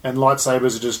 and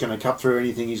lightsabers are just going to cut through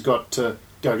anything he's got to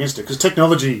go against it. Because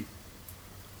technology,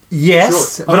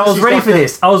 Yes, Sure. but I was He's ready got for that-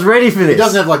 this. I was ready for this. he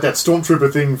doesn't have like that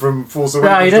stormtrooper thing from Force No,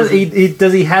 Awakens. he does.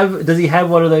 Does he have? Does he have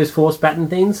one of those Force baton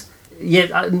things?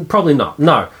 Yeah, probably not.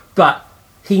 No, but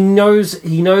he knows.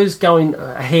 He knows going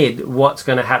ahead what's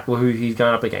going to happen. Who he's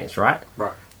going up against, right?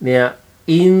 Right. Now,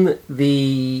 in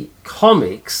the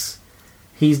comics,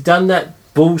 he's done that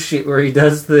bullshit where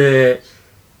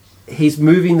he's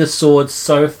moving the swords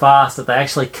so fast that they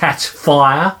actually catch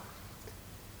fire.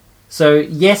 So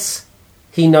yes,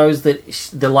 he knows that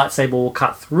the lightsaber will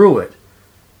cut through it,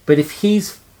 but if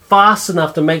he's fast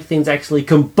enough to make things actually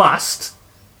combust,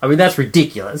 I mean that's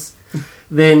ridiculous.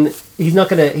 Then he's not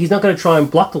gonna try and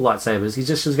block the lightsabers. He's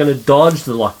just going to dodge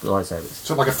the lightsabers.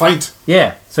 So like a feint.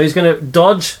 Yeah, so he's going to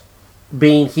dodge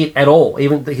being hit at all,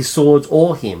 even his swords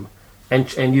or him,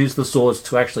 and use the swords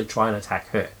to actually try and attack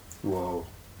her. Whoa.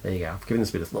 There you go. I've given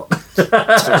this a bit of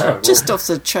thought. Just off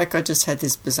the track, I just had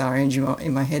this bizarre image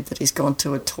in my head that he's gone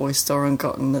to a toy store and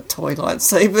gotten the toy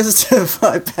lightsabers to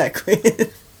fight back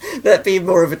with. That'd be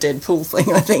more of a Deadpool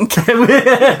thing, I think.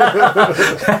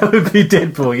 That would be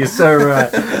Deadpool. You're so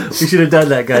right. We should have done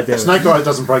that, goddammit. Snake Eyes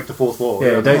doesn't break the fourth wall.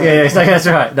 Yeah, that's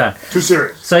right. No. Too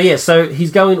serious. So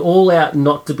he's going all out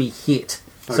not to be hit.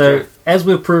 So Okay. as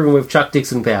we've proven with Chuck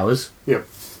Dixon powers, Yep.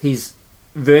 he's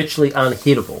virtually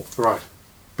unhittable, Right.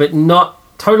 but not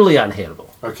totally unhittable.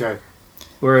 Okay.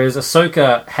 Whereas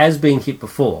Ahsoka has been hit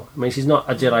before. I mean, she's not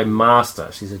a Jedi Master;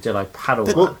 she's a Jedi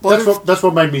Padawan. Well, that's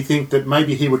what made me think that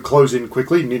maybe he would close in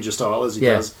quickly, ninja style, as he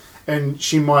Yeah. does, and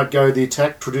she might go the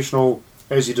attack traditional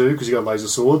as you do because you got laser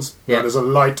swords. Yeah. Right, as a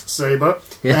lightsaber,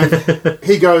 Yeah. and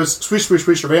he goes swish, swish,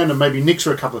 swish around and maybe nicks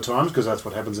her a couple of times because that's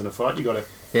what happens in a fight. You got to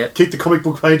Yeah. keep the comic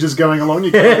book pages going along.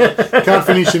 You can't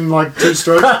finish in like 2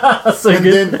 strokes. So And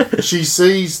good. then she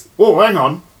sees, oh, hang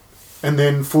on, and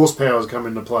then force powers come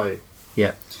into play.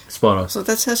 Yeah, spot on. So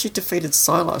that's how she defeated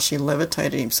Sylar. She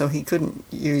levitated him so he couldn't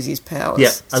use his powers. Yeah,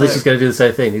 I think So- she's going to do the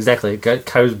same thing. Exactly. It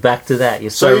goes back to that. You're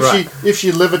so, So right. if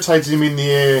she levitates him in the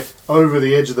air over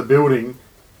the edge of the building,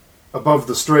 above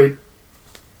the street,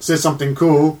 says something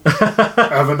cool,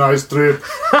 have a nice trip.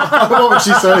 What would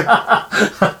she say?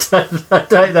 I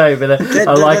don't know, but Get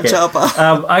I to like the it.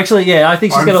 chopper. Actually, yeah, I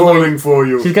think she's I'm going to learn. falling for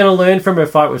you. She's going to learn from her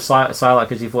fight with Sylar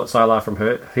because she fought Sylar from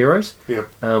her Heroes. Yep.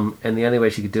 And the only way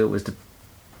she could do it was to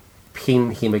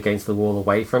pin him against the wall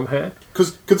away from her.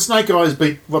 Because can Snake Eyes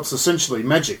beat what's essentially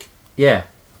magic? Yeah,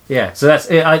 yeah. So that's.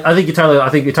 I think you're totally. I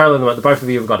think you're totally right. The both of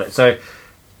you have got it. So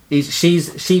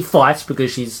she fights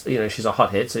because she's a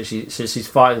hothead. So she's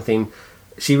fighting him.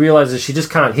 She realizes she just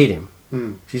can't hit him.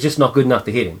 She's just not good enough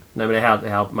to hit him, no matter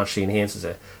how much she enhances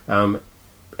her.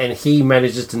 And he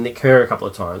manages to nick her a couple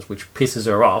of times, which pisses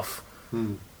her off.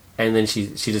 And then she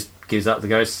just gives up the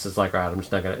ghost. It's like, right, I'm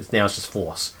just not gonna. Now it's just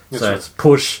force. That's so right. it's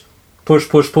push, push,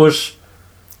 push, push,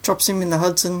 Drops him in the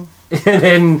Hudson.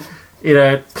 and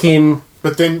then pin.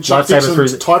 But then Chuck Lightsaber through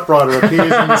Dixon's typewriter appears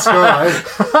in the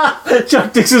sky.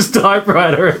 Chuck Dixon's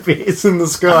typewriter appears. It's in the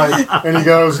sky. And he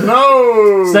goes,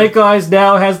 no! Snake Eyes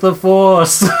now has the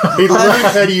Force. He learned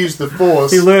how to use the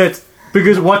Force. He learnt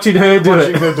because watching her do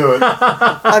watching it, her do it.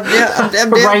 I'm now,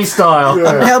 Ray style. Yeah.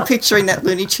 I'm now picturing that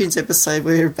Looney Tunes episode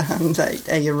where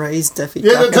they erased Daffy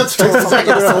Yeah, Duck. that's and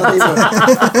exactly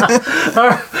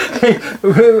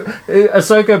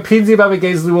Ahsoka pins him up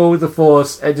against the wall with the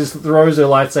Force and just throws her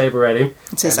lightsaber at him.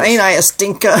 It says, "Ain't I a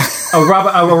stinker?"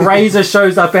 A razor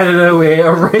shows up out of nowhere,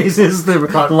 erases the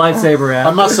lightsaber I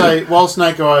out. must say, while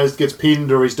Snake Eyes gets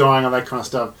pinned or he's dying or that kind of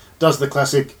stuff, does the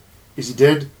classic, is he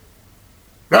dead?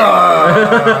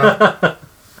 I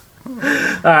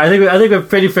think we're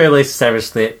pretty fairly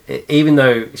established that even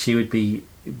though she would be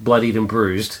bloodied and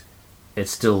bruised,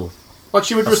 it's still Like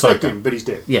she would Ahsoka. respect him, but he's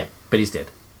dead. yeah, but he's dead.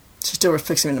 She still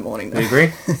respects him in the morning, Do you though.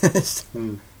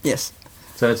 agree? Yes.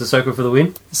 So it's Ahsoka for the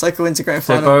win. Ahsoka wins the grand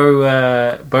So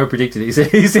final. Bo predicted it.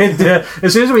 He said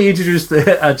as soon as we introduced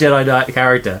a Jedi Knight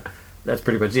character, that's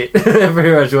pretty much it.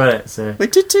 Pretty much what it. So We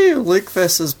did do Luke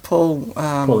versus Paul.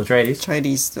 Paul Atreides.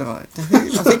 Atreides. I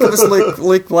think it was Luke.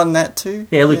 Luke won that too.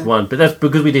 Yeah, Luke won, but that's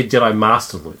because we did Jedi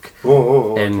Master Luke,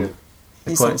 Oh, and okay.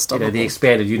 He's quite, unstoppable. the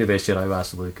expanded universe Jedi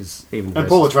Master Luke is even. And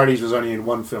Paul Atreides was only in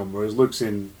one film, whereas Luke's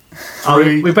in Oh,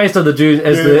 three. we're based on the Dune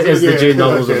as Yeah, the yeah, Dune yeah,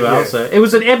 novels as okay, well. yeah. So it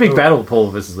was an epic battle, Paul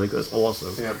versus Luke. It was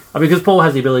awesome. Yeah. I mean, because Paul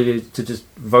has the ability to just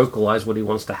vocalize what he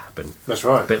wants to happen, That's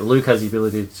right. but Luke has the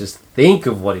ability to just think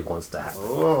of what he wants to happen.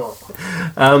 Oh.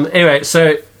 Anyway,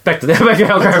 so back to our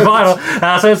grand final.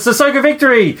 So it's Ahsoka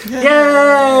victory!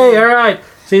 Yay! All right.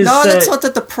 She's, No, that's not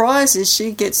that. The prize is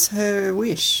she gets her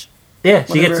wish. yeah,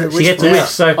 she whatever gets wish a was. wish.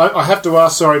 So I have to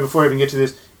ask, sorry, before I even get to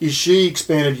this, is she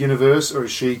expanded universe or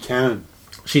is she canon?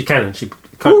 she's canon. She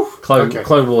Whew. Clone Okay.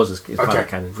 Wars is part Okay. of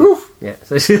canon. Whew. Yeah,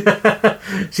 so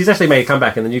she's actually made a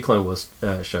comeback in the new Clone Wars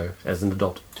show as an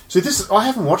adult. So I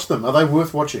haven't watched them. Are they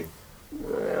worth watching?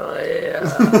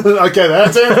 Okay,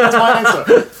 that's it. That's my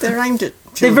answer. They're aimed at.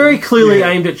 They're children. very clearly Yeah.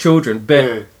 aimed at children, but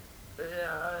Yeah.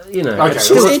 you know, Okay, it's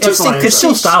well, still, It's interesting my because answer.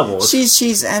 still Star Wars.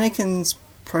 She's Anakin's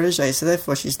protege, so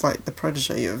therefore she's like the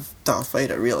protege of Darth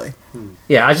Vader, really.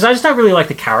 yeah. I just don't really like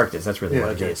the characters. That's really Yeah,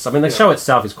 what it okay. is. I mean, the Yeah. show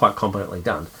itself is quite competently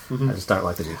done. I just don't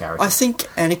like the new I characters. think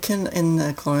Anakin in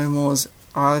the Clone Wars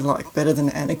I like better than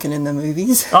Anakin in the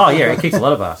movies. Oh yeah, he kicks a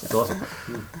lot of ass. It's awesome.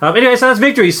 Anyway, so that's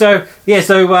victory. So yeah,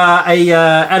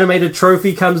 a animated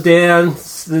trophy comes down.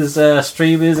 There's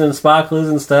streamers and sparklers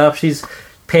and stuff. She's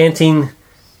panting,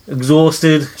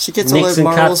 exhausted. She gets nicks all those and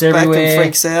morals cuts back everywhere. and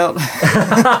freaks out.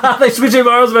 They switch her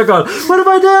morals back on. What have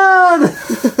I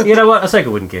done? You know what? Ahsoka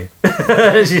wouldn't care.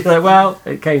 She's like, well,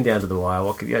 it came down to the wire.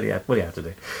 What do you have to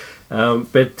do? So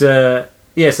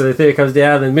the theater comes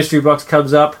down, and mystery box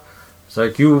comes up. It's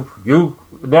like, you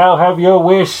now have your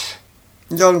wish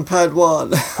Young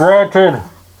Padawan. granted.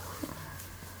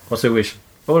 What's her wish?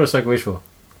 What would Ahsoka wish for?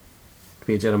 To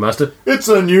be a Jedi Master? It's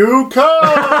a new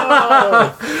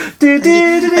car!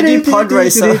 A new pod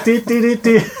racer.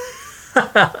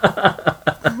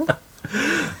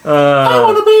 I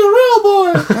want to be a real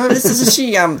boy! No, this is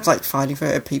she like fighting for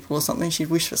her people or something. She'd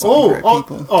wish for something for her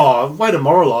people. Way to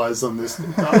moralise on this.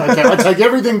 Okay, I take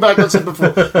everything back I said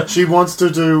before. She wants to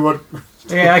do what...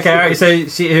 Yeah, okay, alright. So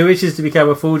her wish is to become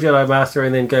a full Jedi Master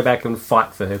and then go back and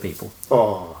fight for her people.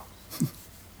 Oh.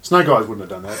 Snake Eyes wouldn't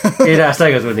have done that. Yeah,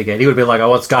 Snake Eyes wouldn't again. He would have been like, I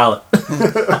want Scarlet.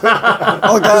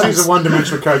 More Because he's guns, a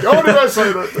one-dimensional character. Oh, did I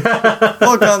say that?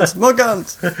 more guns, more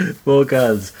guns. More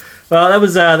guns. Well, that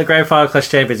was the Grand Final Clash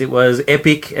Champions. It was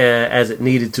epic as it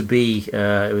needed to be.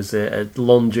 It was a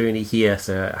long journey here,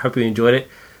 so I hope you enjoyed it.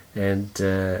 And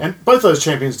both those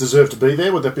champions deserve to be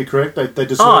there, would that be correct? They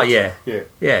deserve oh, yeah. Yeah.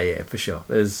 Yeah, for sure.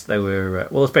 They were,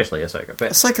 well, especially Ahsoka.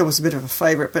 But Ahsoka was a bit of a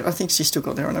favourite, but I think she still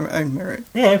got there on her own merit.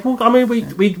 yeah, well, I mean,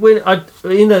 we went,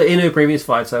 in her previous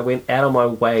fights, I went out of my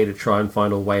way to try and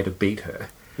find a way to beat her.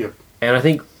 Yep. And I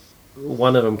think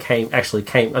one of them came. I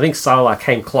think Salah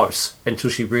came close until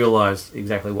she realised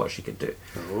exactly what she could do.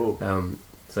 Oh.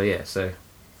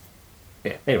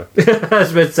 Yeah. Anyway, but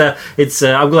it's.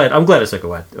 I'm glad Ahsoka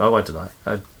won. I won't deny.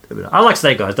 I like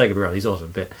Snake Eyes. Don't get me wrong. He's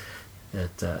awesome, but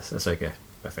Ahsoka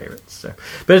my favourite. So,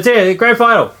 but it's the grand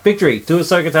final victory to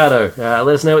Ahsoka Tano.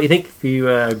 Let us know what you think. If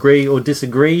you agree or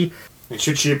disagree. And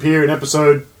should she appear in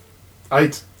episode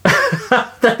 8?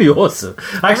 That'd be awesome.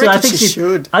 Actually, I think she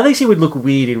should. I think she would look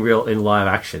weird in live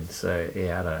action. So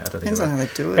yeah, I don't think. Depends on how they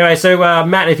do it. Anyway, so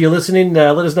Matt, if you're listening,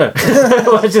 let us know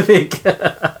what you think.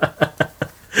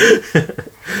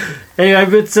 Anyway,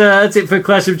 but that's it for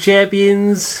Clash of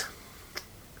Champions.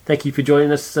 Thank you for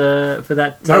joining us for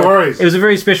that. No worries. It was a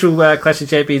very special Clash of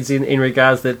Champions in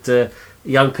regards that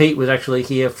young Pete was actually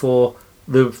here for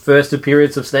the first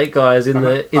appearance of Snake Eyes in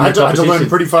the I had competition. to learn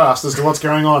pretty fast as to what's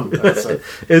going on. It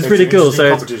was pretty cool.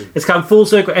 So it's come full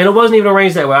circle, and it wasn't even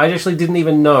arranged that way. I actually didn't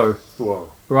even know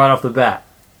Whoa. right off the bat.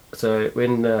 So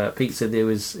when Pete said he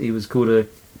was cool to,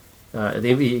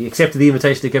 he accepted the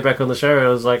invitation to get back on the show, and I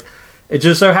was like, it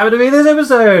just so happened to be this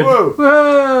episode.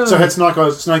 Whoa. So had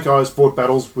Snake Eyes fought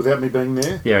battles without me being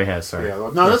there? Yeah, he has. Sorry. Yeah,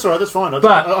 no, that's all right. That's fine.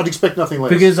 But- I'd expect nothing less.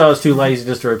 Because I was too lazy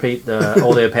just to repeat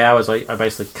all their powers, I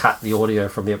basically cut the audio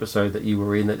from the episode that you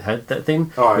were in that had that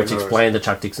thing, Oh, which no explained the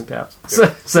Chuck Dixon powers.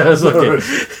 So I was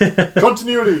like,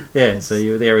 Continuity. yeah, so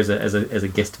you were there as a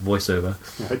guest voiceover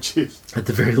Yeah, cheers. at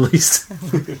the very least.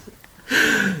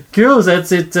 Cool, so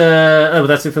that's it.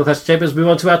 That's it for Clash of Champions. Move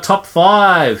on to our top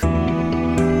 5.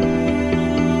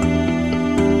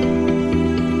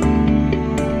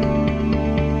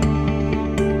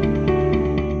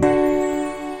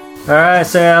 Alright,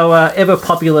 so our ever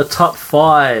popular top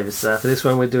 5s. For this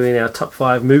one, we're doing our top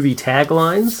 5 movie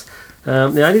taglines. Now,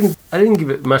 I didn't give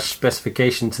it much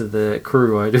specification to the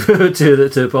crew. I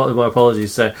to my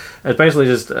apologies. So it's basically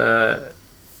just.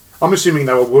 I'm assuming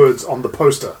they were words on the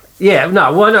poster. Yeah,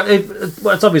 no, well, no,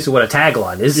 it's obviously what a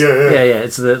tagline is. Yeah.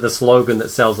 It's the slogan that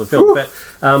sells the film.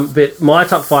 But my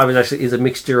top 5 is a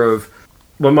mixture of.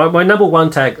 Well, my number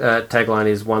one tagline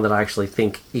is one that I actually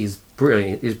think is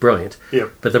brilliant.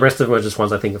 Yep. But the rest of them are just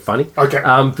ones I think are funny. Okay.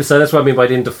 So that's what I mean by I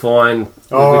didn't define which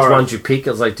ones you pick.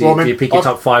 It's like, do you pick your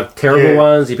top 5 terrible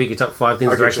ones? Do you pick your top 5 things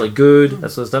that are actually good?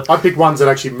 That sort of stuff. I picked ones that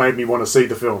actually made me want to see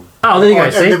the film. Oh, there you go.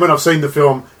 And See? then when I've seen the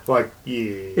film, like,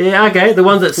 yeah. Yeah, okay. The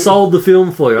ones that sold the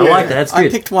film for you. I Yeah. like that. That's I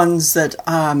good. picked ones that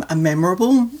are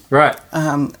memorable, Right.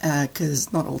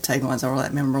 because not all taglines are all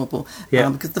that memorable. Yeah.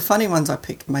 Because the funny ones I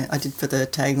picked, I did for the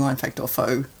tagline Fact or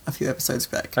Foe a few episodes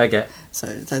back. Okay. So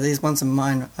these ones of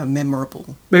mine are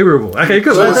memorable. Memorable. Okay,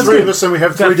 cool. So That's there's 3 good. of us, and we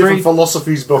have Got 3 different three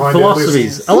philosophies behind our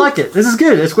philosophies. list. I like it. This is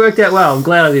good. It's worked out well. I'm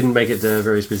glad I didn't make it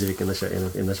very specific in the show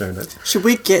in the show notes. Should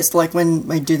we guess, like when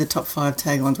we do the top 5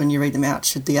 taglines, when you read them out,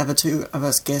 should the other 2 of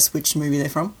us guess which movie they're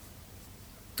from?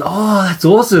 Oh, that's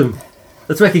awesome.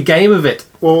 Let's make a game of it.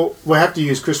 Well, we'll have to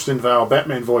use Christian Bale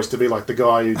Batman voice to be like the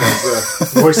guy who does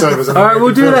the voiceovers. All right,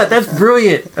 we'll do that. That's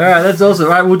brilliant. All right, that's awesome.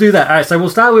 All right, we'll do that. All right, so we'll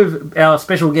start with our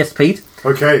special guest, Pete.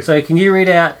 Okay. So can you read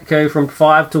out, go from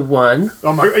 5 to 1?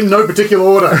 In no particular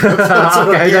order. That's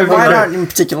what I Okay, do. Why not in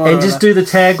particular? And just do the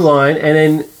tagline, and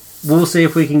then we'll see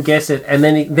if we can guess it, and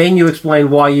then you explain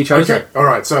why you chose Okay. it. All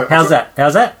right. So How's that?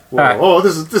 All right. Oh,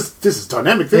 this is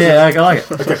dynamic. This Yeah, I like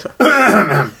it. is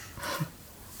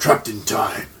trapped in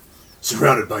time,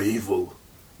 surrounded by evil,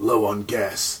 low on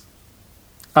gas.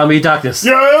 Army of Darkness.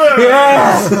 Yeah. I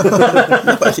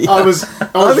was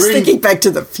I was reading. thinking Back to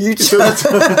the Future.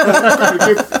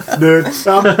 Nerd.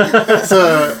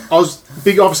 I was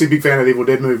obviously a big fan of the Evil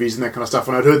Dead movies and that kind of stuff.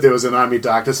 And I'd heard there was an Army of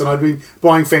Darkness, and I'd been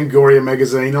buying Fangoria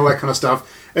magazine, all that kind of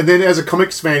stuff. And then, as a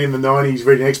comics fan in the '90s,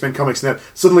 reading X-Men comics, and that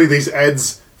suddenly these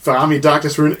ads for Army of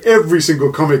Darkness were in every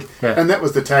single comic, Yeah. and that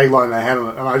was the tagline they had on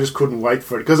it. And I just couldn't wait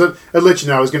for it because it let you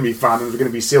know it was going to be fun and it was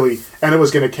going to be silly, and it was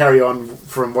going to carry on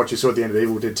from what you saw at the end of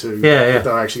Evil Dead 2. Yeah. That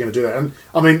they were actually going to do that. And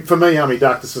I mean, for me, Army of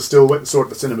Darkness was still went and saw it at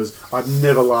the cinemas. I'd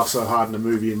never laughed so hard in a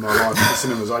movie in my life at the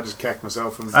cinemas. I just cacked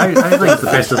myself. And I think it's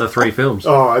the best of the 3 films.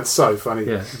 oh, it's so funny.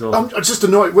 Yeah, it's awesome. I'm just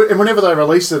annoyed. And whenever they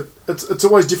release it, it's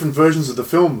always different versions of the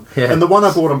film. Yeah. And the one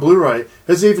I bought on Blu-ray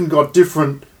has even got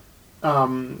different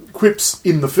quips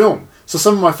in the film. So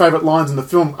some of my favourite lines in the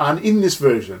film aren't in this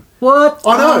version. What?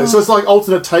 I know. So it's like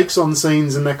alternate takes on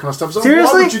scenes and that kind of stuff. So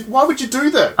Seriously? Why would you do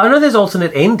that? I know there's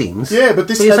alternate endings. Yeah, but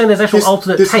this you're saying there's actual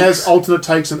alternate this takes. has alternate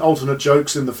takes and alternate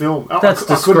jokes in the film. That's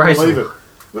I couldn't disgraceful. believe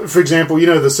it. For example, you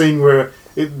know the scene where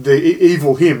the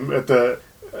evil him at the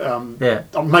Yeah.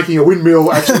 I'm making a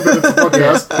windmill action bit of the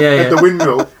podcast Yeah, at yeah. the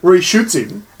windmill where he shoots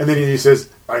him and then he says,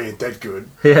 "I ain't that good."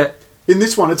 Yeah. In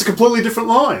this one, it's a completely different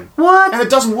line. What? And it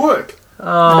doesn't work.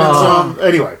 Oh.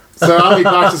 Anyway, so Army of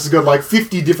Darkness has got like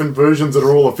 50 different versions that are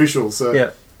all official. So,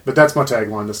 Yeah. But that's my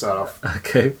tagline to start off.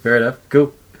 Okay, fair enough.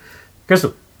 Cool.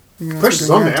 Crystal. Pressure's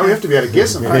on now. We have to be able to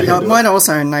guess them. How are you gonna do Mine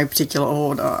also in no particular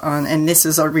order, and this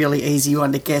is a really easy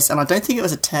one to guess. And I don't think it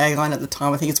was a tagline at the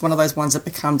time. I think it's one of those ones that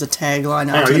becomes a tagline. it? Hang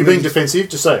on, after are you the being movie. defensive?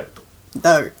 Just say it.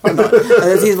 No, I'm not.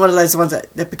 This is one of those ones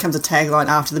that becomes a tagline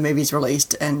after the movie's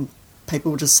released, and people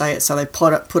will just say it, so they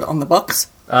put it on the box.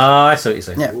 I see what you're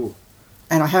saying. Yeah. Ooh.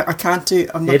 And I can't do.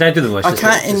 I'm not, Yeah, don't do the voice. I just-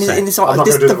 can't just in say it. this I'm one. not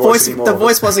This, gonna do the the voice voice. anymore. The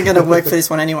voice wasn't going to work for this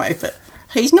one anyway. But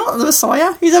he's not the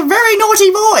Messiah. He's a very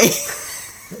naughty boy.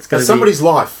 It's gotta It's somebody's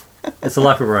life. be, it's the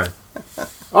life of Ryan.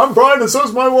 I'm Brian and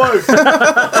so's my wife.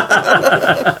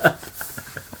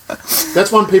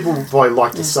 That's one people probably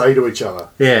like to say to each other,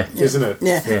 Yeah. isn't it?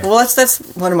 Yeah. Yeah. Well, that's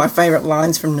one of my favourite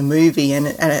lines from the movie, and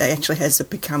it actually has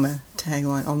become a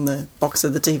tagline on the box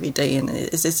of the DVD, and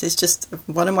it's just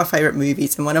one of my favourite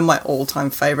movies and one of my all-time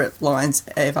favourite lines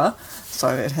ever. So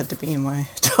it had to be in my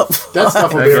top That five.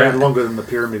 stuff will be Okay. around longer than the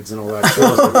pyramids and all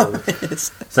that.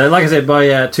 Yes. So, like I said,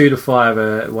 my 2 to 5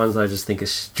 are ones I just think are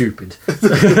stupid.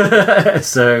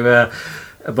 So,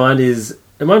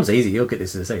 mine's easy. You'll get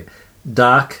this in a second.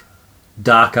 Dark,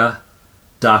 darker,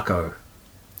 darko.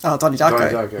 Oh, Donnie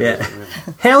Darko. Don't go. Yeah.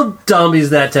 How dumb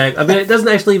is that tag? I mean, it doesn't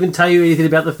actually even tell you anything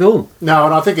about the film. No,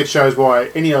 and I think it shows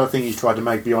why any other thing he's tried to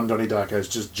make beyond Donnie Darko is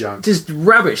just junk. Just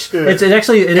rubbish. Yeah. It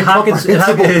harkens.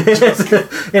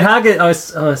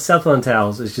 Southland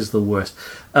Tales is just the worst.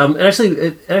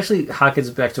 It actually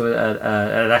harkens back to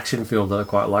an action film that I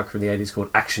quite like from the 80s called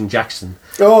Action Jackson,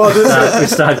 Oh, which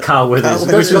starred Carl Weathers.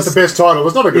 that's not the best title.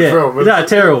 It's not a good film. No,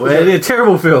 terrible. A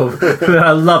terrible film. But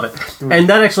I love it. And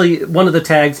that actually, one of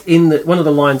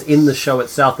the lines in the show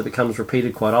itself that becomes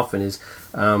repeated quite often is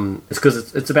it's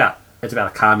because it's about a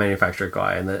car manufacturer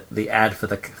guy, and the ad for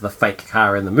the fake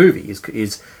car in the movie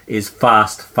is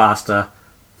fast, faster,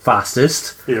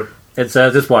 fastest. Yep. It's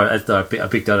that's why I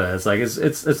picked on it. It's like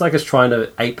it's like it's trying to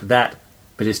ape that,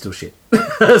 but it's still shit.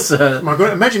 So My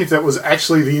God, imagine if that was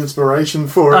actually the inspiration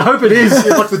for it. I hope it is.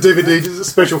 Yeah, like the DVD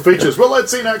special features. Well, let's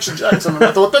see an Action Jackson, and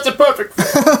I thought that's a perfect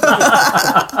film.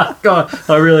 God,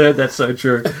 I really hope that's so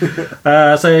true.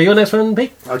 So your next one,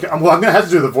 Pete? Okay, well, I'm going to have to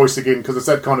do the voice again because it's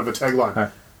that kind of a tagline.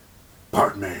 Right.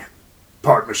 Part man,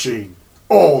 part machine,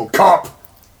 all cop.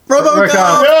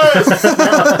 RoboCop! Yes!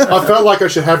 I felt like I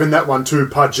should have in that one too,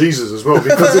 Part Jesus as well,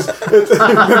 because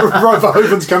remember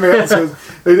Verhoeven's coming out and says,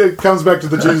 it comes back to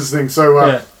the Jesus thing. So,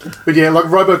 Yeah. But yeah, like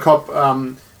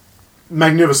RoboCop,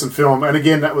 magnificent film, and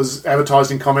again, that was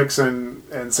advertised in comics and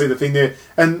see the thing there.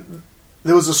 And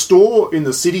there was a store in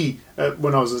the city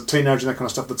when I was a teenager and that kind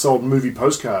of stuff that sold movie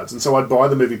postcards, and so I'd buy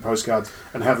the movie postcards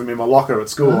and have them in my locker at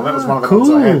school, and that was one of the ones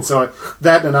I cool. had. So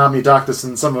that and Army of Darkness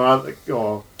and some other,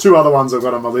 or two other ones I've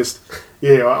got on my list.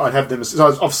 Yeah, I'd have them.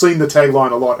 So I've seen the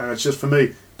tagline a lot, and it's just, for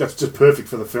me, that's just perfect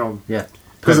for the film. Yeah.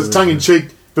 Because it's tongue in cheek,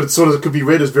 but it sort of could be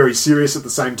read as very serious at the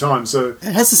same time. So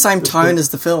It has the same tone as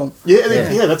the film. yeah,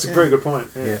 that's a very good point.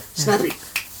 Yeah. Snappy.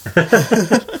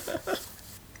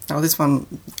 Oh, this one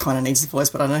kind of needs the voice,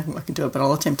 but I don't think I can do it, but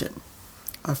I'll attempt it.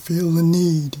 I feel the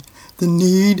need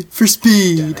for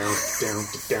speed.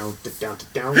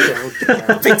 Down.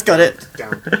 Pete's got it.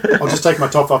 I'll just take my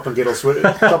top up and get all sweaty.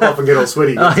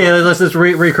 Oh yeah, let's just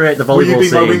recreate the Will you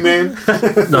volleyball be mowing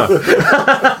scene. man? No.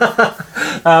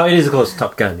 It is of course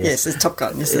Top Gun. Yes, it's Top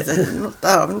Gun. Yes, it's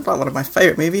not one of my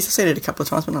favourite movies. I've seen it a couple of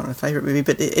times, but not my favourite movie.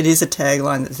 But it is a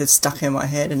tagline that's stuck in my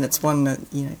head, and it's one that,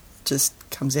 just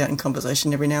comes out in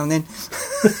conversation every now and then.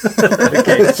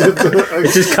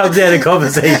 It just comes out in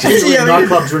conversation. Usually in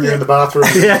nightclubs when you're in the bathroom.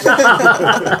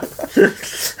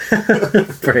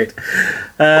 Brilliant.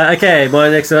 Okay, my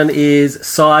next one is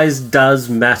Size Does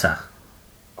Matter.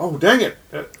 Oh, dang it.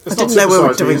 It's I not didn't know we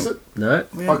were Super Size Me, doing- is it? No.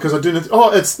 Oh, because I didn't...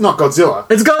 Oh, it's not Godzilla.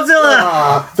 It's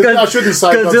Godzilla! I shouldn't say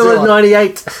Godzilla Godzilla.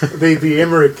 98. The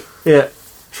Emmerich Yeah.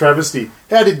 travesty.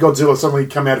 How did Godzilla suddenly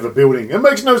come out of a building? It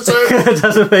makes no sense. It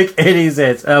doesn't make any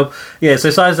sense. Yeah, so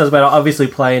Size Does Matter, obviously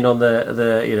playing on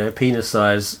the penis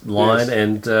size line, Yes.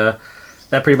 and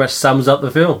that pretty much sums up the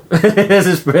film.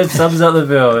 It sums up the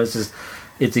film. It's just...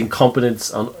 It's incompetence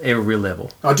on every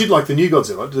level. I did like the new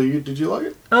Godzilla. Did you like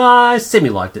it? I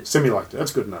semi-liked it. Semi liked it.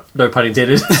 That's good enough. No pun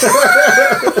intended.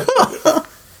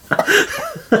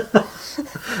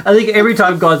 I think every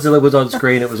time Godzilla was on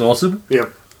screen, it was awesome.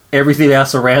 Yep. Everything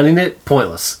else surrounding it,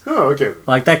 pointless. Oh, okay.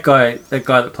 Like that guy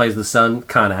that plays the son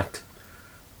can't act.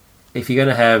 If you're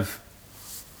going to have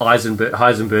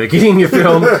Heisenberg in your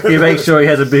film, you make sure he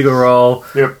has a bigger role.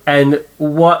 Yep. And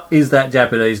what is that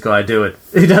Japanese guy doing?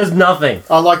 He does nothing.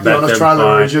 I like the Let honest them trailer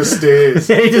where he fight. just stares.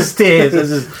 He just stares. It's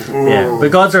just, yeah.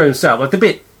 But Godzilla himself, like the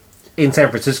bit in San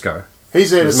Francisco.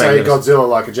 He's there to It's say magnificent. Godzilla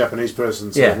like a Japanese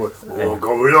person. So Yeah. Oh,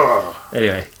 Godzilla.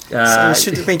 Anyway. So it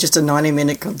should have been just a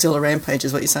 90-minute Godzilla rampage,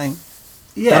 is what you're saying.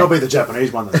 Yeah. That'll be the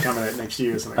Japanese one that's coming out next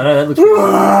year or something. I know,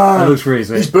 that looks pretty He's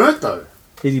sweet. burnt, though.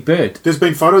 Is he burnt? There's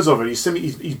been photos of it. He's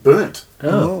burnt.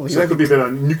 Oh. he So it won't could be, be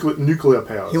about nuclear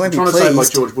powers. He won't I'm be trying to say like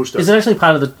pleased. George Bush does. Is it actually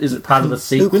part of the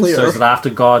sequence? Nuclear. So is it after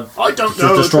God I don't to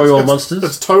know. destroy all monsters?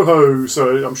 It's Toho,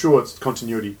 so I'm sure it's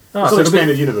continuity. Oh, it's so an it'll be-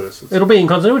 expanded universe. It'll be in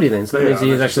continuity then. So that Yeah, means I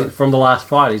he's think actually so. from the last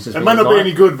fight. He's just It been may not be annihilated.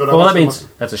 any good, but I well, must- that I means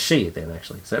must- that's a she then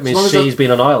actually. So that long as means it- she's been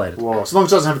annihilated. Well, as long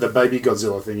as it doesn't have the baby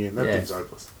Godzilla thing in, that Yeah. thing's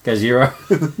hopeless. Gazero.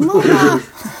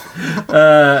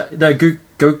 No,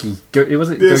 Goki. It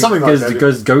wasn't. Yeah, something like that.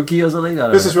 Goes Goki or something. I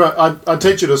don't This know. is where I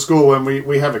teach at a school, and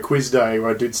we have a quiz day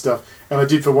where I did stuff. And I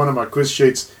did for one of my quiz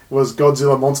sheets was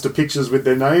Godzilla monster pictures with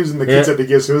their names, and the kids Yeah. had to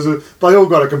guess who it. They all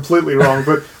got it completely wrong,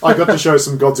 but I got to show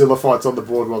some Godzilla fights on the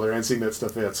board while they're answering that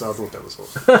stuff out. So I thought that was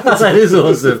awesome. That is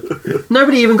awesome.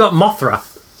 Nobody even got Mothra.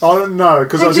 I don't know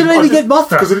because How I did you didn't even get Mothra?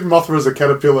 because I did Mothra as a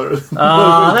caterpillar.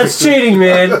 Ah, that's cheating,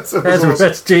 man. That's awesome.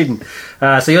 That's cheating.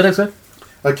 So your next one?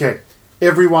 Okay,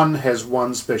 everyone has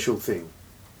one special thing.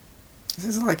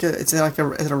 is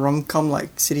it a rom-com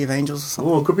like City of Angels or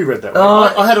something? Oh, it could be read that way.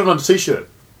 Oh. I had it on a T-shirt.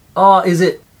 Oh, is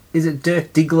it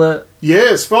Dirk Diggler?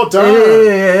 Yes, well done.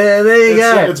 Yeah, there you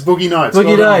go. It's Boogie Nights.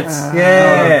 Boogie well done. Nights.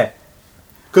 Yeah.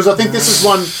 Because I think this is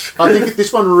one. I think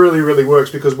this one really, really works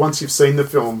because once you've seen the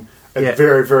film, it's Yeah.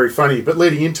 very, very funny. But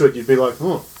leading into it, you'd be like,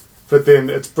 oh. But then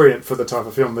it's brilliant for the type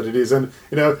of film that it is, and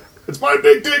it's my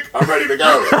big dick. I'm ready to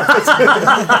go.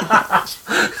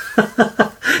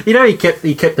 He kept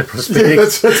the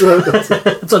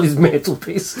prosthetics. It's on his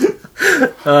mantelpiece.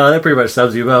 That pretty much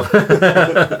sums you up.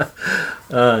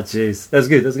 Oh, jeez. That's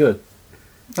good. That's good.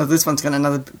 Oh, this one's going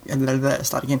to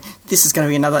start again. This is going to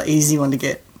be another easy one to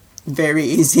get. Very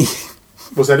easy.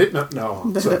 Was that it? No.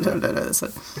 No, Sorry. that's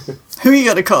it. Who you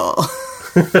got to call?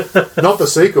 Not the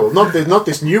sequel. Not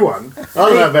this new one. I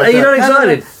don't know about Are you not that.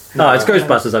 excited? Oh, it's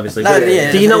Ghostbusters, obviously. No,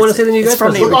 yeah, Do you not want to see the new it's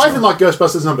from the Ghostbusters? Look, I even like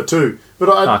Ghostbusters number 2, but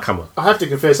Oh, come on. I have to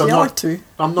confess, I'm Yeah, I not. like to.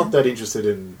 I'm not that interested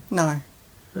in. No.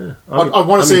 I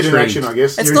want to see it in intrigued. action. I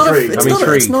guess It's you're not, intrigued. I'm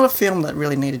intrigued. it's not a film that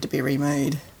really needed to be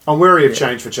remade. I'm wary of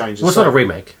change for change's Well, it's not a sake.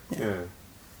 remake. Yeah.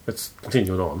 It's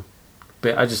continuing on.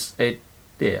 But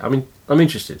I'm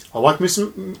interested. I like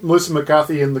Melissa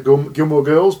McCarthy and the Gilmore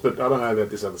Girls, but I don't know about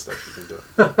this other stuff she's been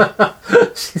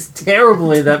doing. She's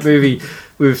terrible in that movie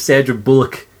with Sandra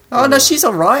Bullock. Oh, no, she's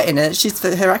all right in it.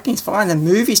 Her acting's fine. The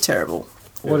movie's terrible.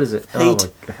 What is it? Heat.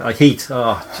 Oh, my God. Heat.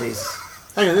 Oh,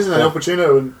 jeez. Hang on, isn't that Al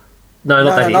Pacino? And No,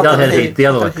 not that Heat. not Not that that Heat. Heat. The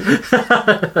other one.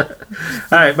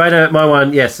 All right, my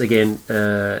one. Yes, again,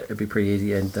 it'd be pretty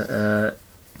easy. And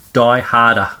Die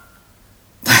Harder.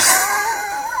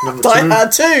 number Die 2.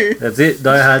 Hard 2. That's it.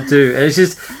 Die Hard 2.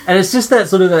 And it's just that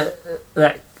sort of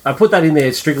that I put that in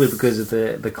there strictly because of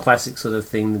the classic sort of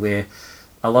thing where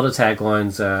a lot of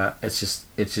taglines, it's just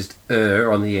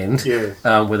on the end,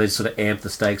 where they sort of amp the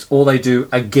stakes, or they do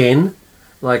again,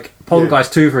 like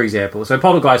Poltergeist 2, for example. So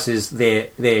Poltergeist is they're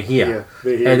here,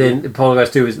 and then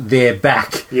Poltergeist 2 is they're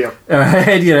back, and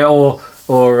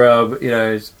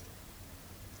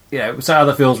some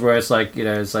other films where it's like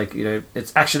it's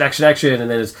action,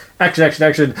 and then it's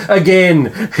action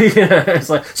again. It's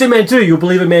like Superman 2. You'll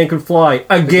believe a man can fly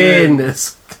again.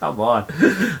 Come on.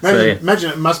 Imagine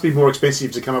it must be more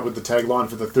expensive to come up with the tagline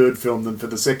for the third film than for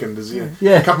the second.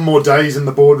 A couple more days in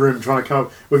the boardroom trying to come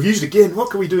up. We've used again.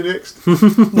 What can we do next?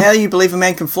 Now you believe a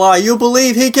man can fly. You'll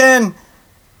believe he can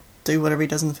do whatever he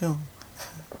does in the film.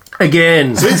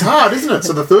 Again. So it's hard, isn't it?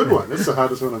 So the third one. That's the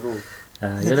hardest one of all.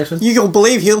 Next one? You'll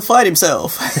believe he'll fight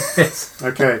himself.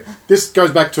 Okay. This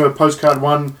goes back to a postcard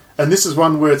one, and this is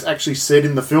one where it's actually said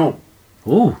in the film.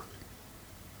 Ooh.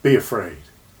 Be afraid.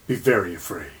 Be very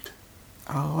afraid.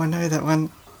 Oh, I know that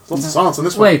one. Lots of silence on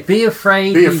this one. Wait, be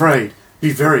afraid. Be afraid. Be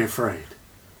very afraid.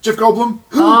 Jeff Goldblum.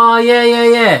 Oh,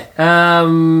 yeah.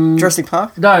 Jurassic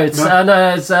Park? No, it's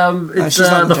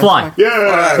The Fly.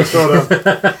 Yeah, sort of.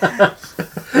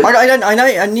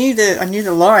 I knew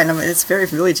the line. I mean, it's very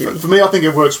familiar to me. For me, I think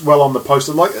it works well on the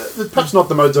poster. Like, perhaps not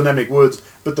the most dynamic words,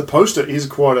 but the poster is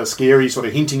quite a scary sort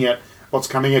of hinting at what's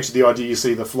coming at you. The idea you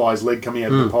see the fly's leg coming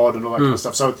out of the pod and all that kind of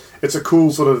stuff. So it's a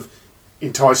cool sort of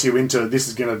entice you into this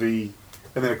is going to be,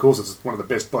 and then of course it's one of the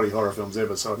best body horror films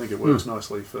ever. So I think it works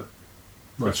nicely for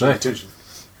attention.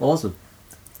 Awesome.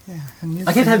 Yeah,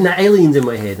 I kept having the aliens in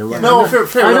my head. I'm like, no, fair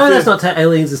I know enough, that's not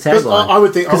aliens' tagline. I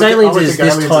would think because aliens is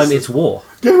this time it's war.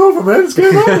 Game over, man! It's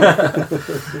game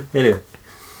over. Anyway.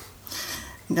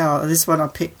 No, this one I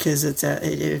picked because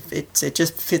it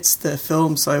just fits the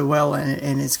film so well,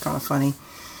 and it's kind of funny.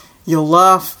 You'll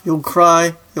laugh, you'll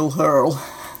cry, you'll hurl.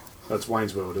 That's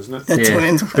Wayne's World, isn't it? That's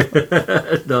Wayne's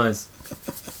World. Nice.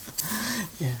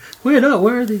 Yeah.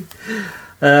 Where are they?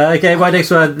 Okay, my next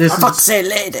one. Say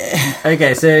lady.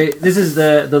 Okay, so this is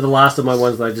the last of my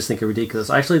ones that I just think are ridiculous.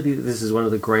 I actually think this is one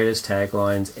of the greatest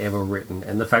taglines ever written,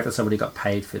 and the fact that somebody got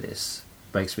paid for this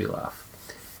makes me laugh.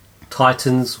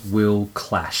 Titans will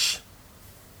clash.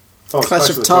 Oh, Clash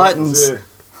of Titans. Yeah.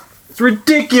 It's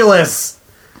ridiculous.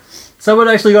 Someone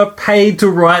actually got paid to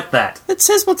write that. It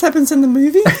says what happens in the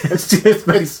movie. It's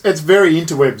very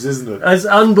interwebs, isn't it? It's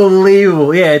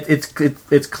unbelievable. Yeah, it's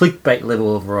clickbait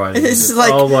level of writing. It's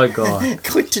like, oh my god!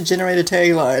 Click to generate a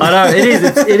tagline. I know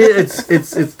it is.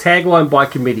 It's tagline by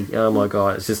committee. Oh my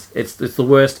god! It's the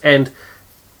worst, and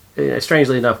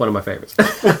strangely enough, one of my favourites.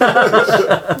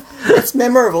 It's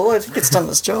memorable. I think it's done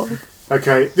its job.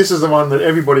 Okay, this is the one that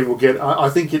everybody will get.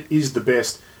 I think it is the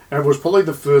best. And it was probably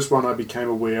the first one I became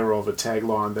aware of a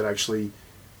tagline that actually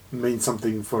means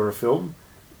something for a film.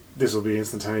 This will be an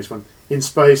instantaneous one. In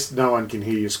space, no one can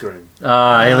hear you scream.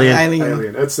 Alien.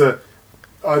 Alien. That's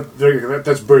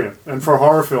brilliant. And for a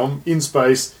horror film, in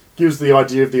space, gives the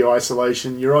idea of the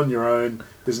isolation. You're on your own.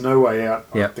 There's no way out.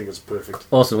 I think it's perfect.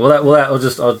 Awesome.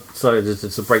 Just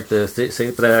to break the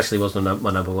thing, but that actually wasn't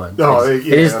my number one. Oh, it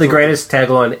is the greatest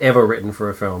tagline ever written for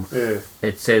a film. Yeah.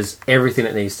 It says everything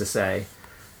it needs to say.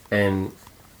 And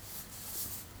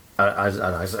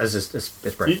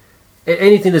it's brilliant.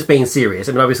 Anything that's being serious.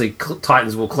 I mean, obviously,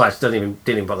 Titans will clash. Didn't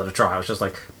even bother to try. I was just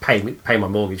like, pay my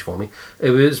mortgage for me.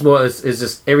 It was more. It's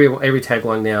just every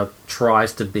tagline now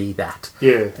tries to be that.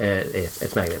 Yeah.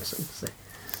 It's magnificent. So.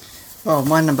 Well,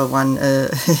 my number one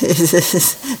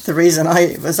is the reason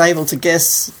I was able to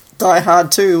guess Die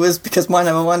Hard 2 was because my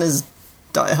number one is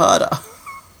Die Harder.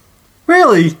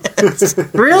 Really?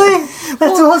 Really?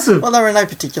 That's awesome. Well, they were in no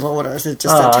particular order. It just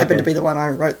happened to be the one I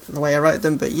wrote, the way I wrote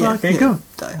them. But yeah, cool.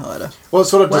 Die Harder. Well, it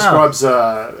sort of describes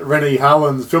Rennie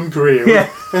Harlan's film career. Yeah.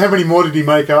 How many more did he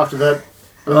make after that?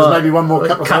 There was maybe one more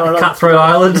Cutthroat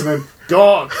Island. And then,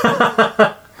 God.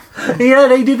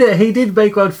 Yeah, he did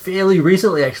make one fairly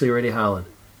recently, actually, Rennie Harlan.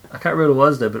 I can't remember what it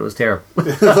was though, but it was terrible.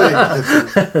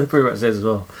 That pretty much says as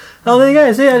well. Oh, there you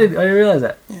go. See, I didn't realise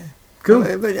that. Yeah. Cool.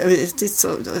 But it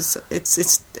sort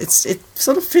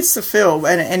of fits the film,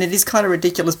 and it is kind of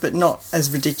ridiculous, but not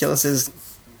as ridiculous as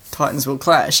Titans Will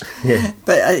Clash. Yeah.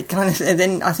 But and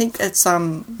then I think it's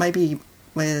maybe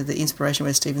where the inspiration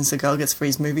where Steven Seagal gets for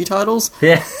his movie titles.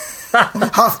 Yeah.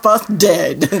 Half-Past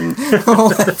Dead and all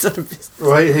that sort of business.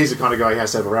 Well, he's the kind of guy who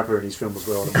has to have a rapper in his film as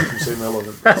well to make him seem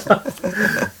relevant. Well,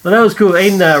 that was cool.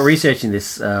 In researching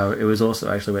this, it was also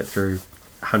I actually went through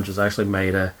hundreds. I actually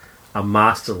made a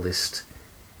master list,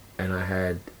 and I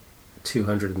had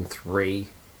 203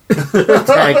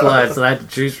 taglines that I had to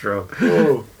choose from.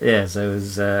 Whoa. Yeah, so it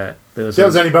was There was That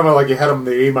was the only bummer, like you had them in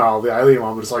the email, the alien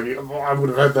one, but it's like, I would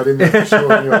have had that in there for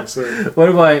sure anyway. So. one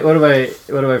of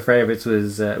my favourites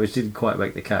was, which didn't quite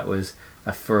make the cut, was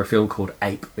for a film called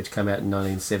Ape, which came out in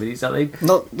 1970 something.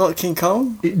 Not King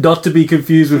Kong. Not to be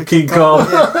confused with King Kong.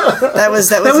 Yeah. That was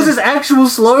his actual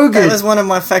slogan. That was one of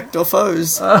my fact or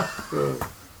foes. I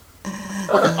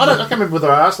can't remember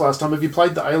whether I asked last time, have you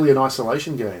played the Alien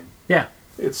Isolation game? Yeah.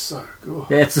 It's so good.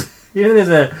 Yeah,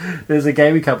 there's a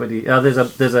gaming company. There's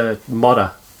a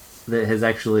modder that has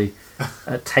actually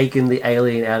taken the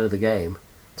alien out of the game,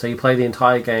 so you play the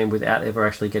entire game without ever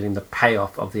actually getting the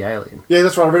payoff of the alien. Yeah,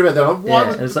 that's right. I read about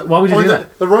that. Why would you do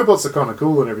that? The robots are kind of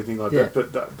cool and everything like Yeah.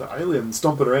 that, but the alien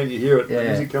stomping around, you hear it, the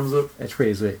music comes up. It's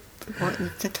pretty sweet. What, you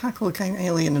can't call a game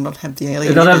Alien and not have the alien.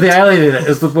 You don't have the alien in it.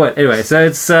 That's the point. Anyway, so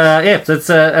it's that's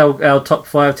our top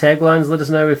 5 taglines. Let us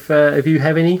know if you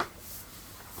have any.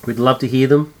 We'd love to hear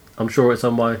them. I'm sure it's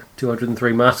on my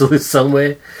 203 master list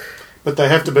somewhere. But they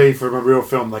have to be from a real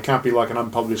film. They can't be like an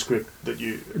unpublished script that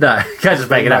you... No, you can't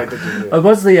just make it up.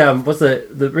 What's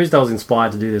the reason I was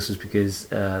inspired to do this was because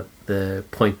the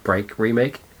Point Break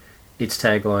remake, its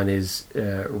tagline is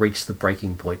 "Reach the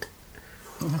breaking point."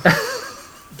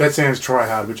 That sounds try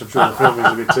hard, which I'm sure the film is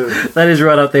a bit too. That is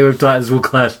right up there with Titans Will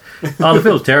Clash. Oh, the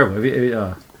film's terrible.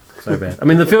 So bad. I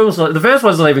mean, the first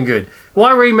one's not even good.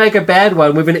 Why remake a bad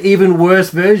one with an even worse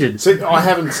version? See, I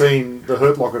haven't seen The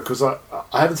Hurt Locker because I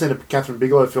haven't seen a Catherine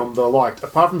Bigelow film that I liked,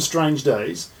 apart from Strange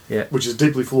Days, which is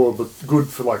deeply flawed but good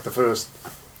for like the first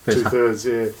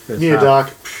 2/3. Yeah, Near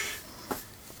Dark.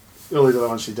 Early to the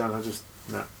one she's done, I just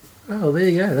no. Oh, there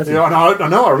you go. I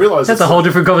know. I realise that's a whole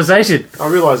different conversation. I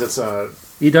realise it's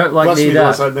you don't like Near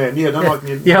Dark. Yeah, I don't like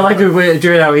Near Dark. Yeah, I like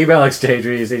during our email exchange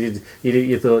where you said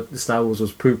you thought Star Wars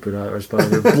was poop, and I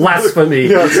responded, blasphemy.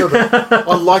 Yeah,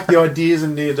 I like the ideas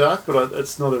in Near Dark, but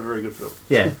it's not a very good film.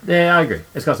 Yeah, I agree.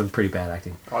 It's got some pretty bad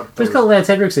acting. But it's got Lance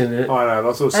Henriksen in it. I know.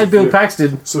 That's also and Bill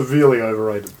Paxton. Severely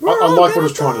overrated. I like what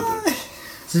it's trying to do.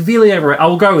 Severely overrated.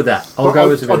 I'll go with that.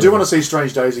 I do want to see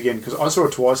Strange Days again, because I saw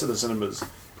it twice at the cinemas.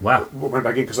 Wow. Went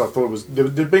back in because I thought it was...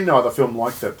 There'd been no other film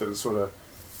like that was sort of...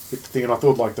 hit the thing, and I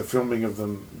thought like the filming of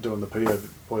them doing the PO...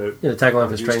 the tagline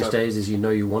for Strange Days is "You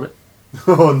know you want it."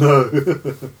 Oh no!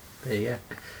 There you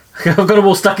go. I've got them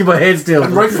all stuck in my head still.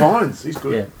 And Ray Fiennes, he's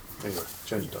good. Yeah. Anyway,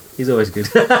 change it up. He's always good.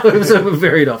 We're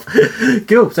varied off.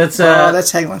 Cool. That's that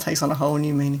tagline takes on a whole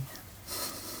new meaning.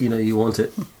 You know you want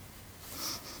it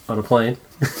on a plane.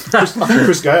 I think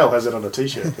Chris Gale has it on a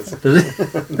T-shirt. Does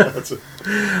it?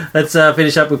 Let's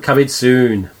finish up with Coming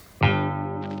Soon.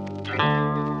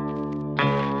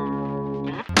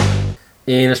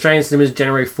 In Australian cinemas,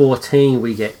 January 14,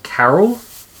 we get Carol.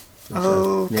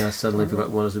 Oh. Now I suddenly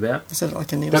forgot what it's about. Is it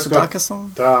like a Neil That's Sedaka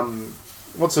song?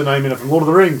 What's her name in it from Lord of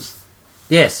the Rings?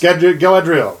 Yes.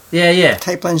 Galadriel. Yeah.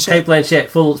 Kate Blanchett. Kate Blanchett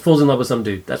falls in love with some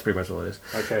dude. That's pretty much all it is.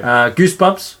 Okay.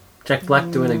 Goosebumps. Jack Black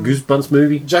doing a Goosebumps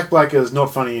movie. Jack Black is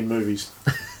not funny in movies.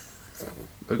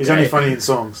 Okay. He's only funny in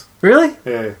songs. Really?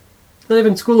 Yeah. Not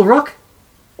even School of Rock?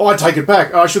 Oh, I take it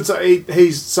back. I should say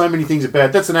he's so many things are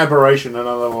bad. That's an aberration, and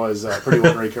otherwise pretty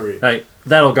ordinary career. Hey,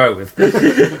 that'll go with.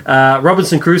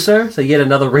 Robinson Crusoe, so yet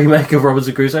another remake of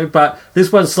Robinson Crusoe, but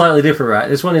this one's slightly different, right?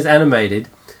 This one is animated,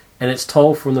 and it's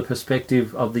told from the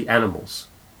perspective of the animals.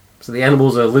 So the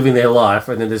animals are living their life,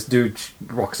 and then this dude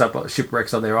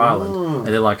shipwrecks on their island, and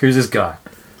they're like, "Who's this guy?"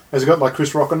 Has it got like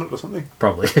Chris Rock on it or something?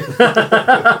 Probably.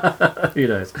 Who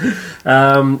knows?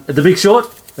 The Big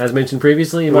Short, as mentioned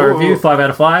previously in my review, 5 out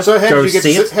of 5. So how did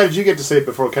you get to see it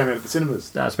before it came out at the cinemas?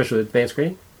 Special advanced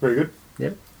screening. Very good.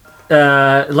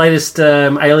 Yep. Latest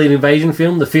alien invasion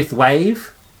film, The Fifth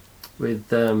Wave, with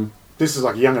this is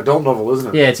like a young adult novel,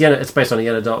 isn't it? yeah, it's based on a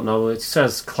young adult novel. It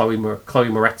says Chloe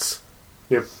Moretz.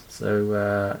 Yep.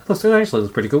 So it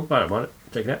looks pretty cool. I don't mind it.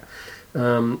 Check it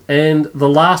out. And The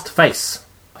Last Face.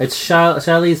 It's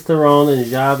Charlize Theron and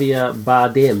Javier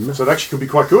Bardem. So it actually could be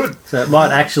quite good. So it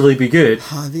might actually be good.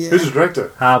 Javier. Who's the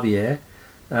director? Javier.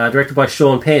 Directed by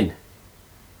Sean Penn.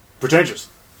 Pretentious.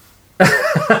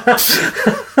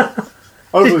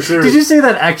 Honestly, serious. Did you see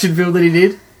that action film that he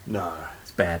did? No.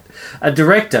 It's bad. A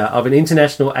director of an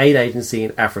international aid agency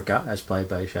in Africa, as played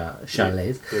by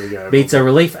Charlize, There we go. meets a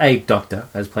relief aid doctor,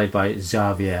 as played by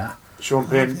Javier, Sean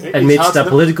Penn. amidst a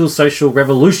political social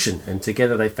revolution, and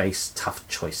together they face tough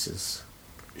choices.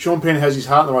 Sean Penn has his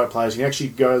heart in the right place. He actually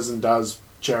goes and does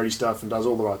charity stuff and does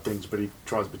all the right things, but he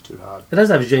tries a bit too hard. It does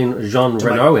have Jean to make a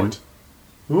Reno in. point.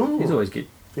 Ooh, He's always good.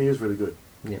 he is really good.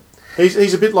 Yeah.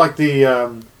 He's a bit like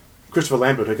the Christopher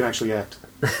Lambert who can actually act.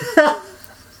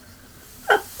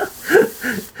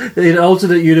 In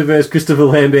alternate universe, Christopher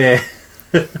Lambert.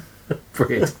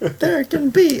 Brilliant. There can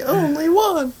be only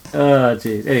one. Oh,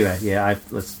 geez. Anyway, yeah,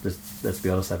 let's be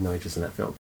honest, I have no interest in that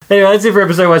film. Anyway, that's it for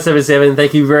episode 177.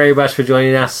 Thank you very much for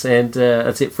joining us, and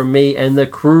that's it from me and the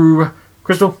crew.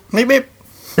 Crystal? Meep, meep.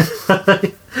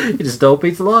 You just stole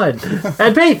Pete's line.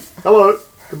 And Pete! Hello.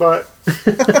 Goodbye.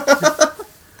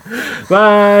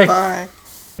 Bye! Bye.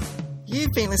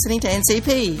 You've been listening to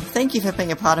NCP. Thank you for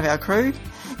being a part of our crew.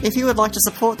 If you would like to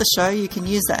support the show, you can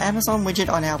use the Amazon widget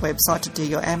on our website to do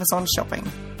your Amazon shopping.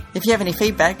 If you have any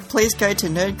feedback, please go to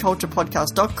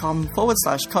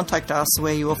nerdculturepodcast.com/contact us,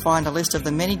 where you will find a list of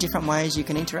the many different ways you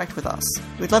can interact with us.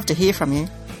 We'd love to hear from you.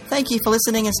 Thank you for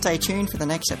listening and stay tuned for the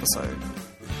next episode.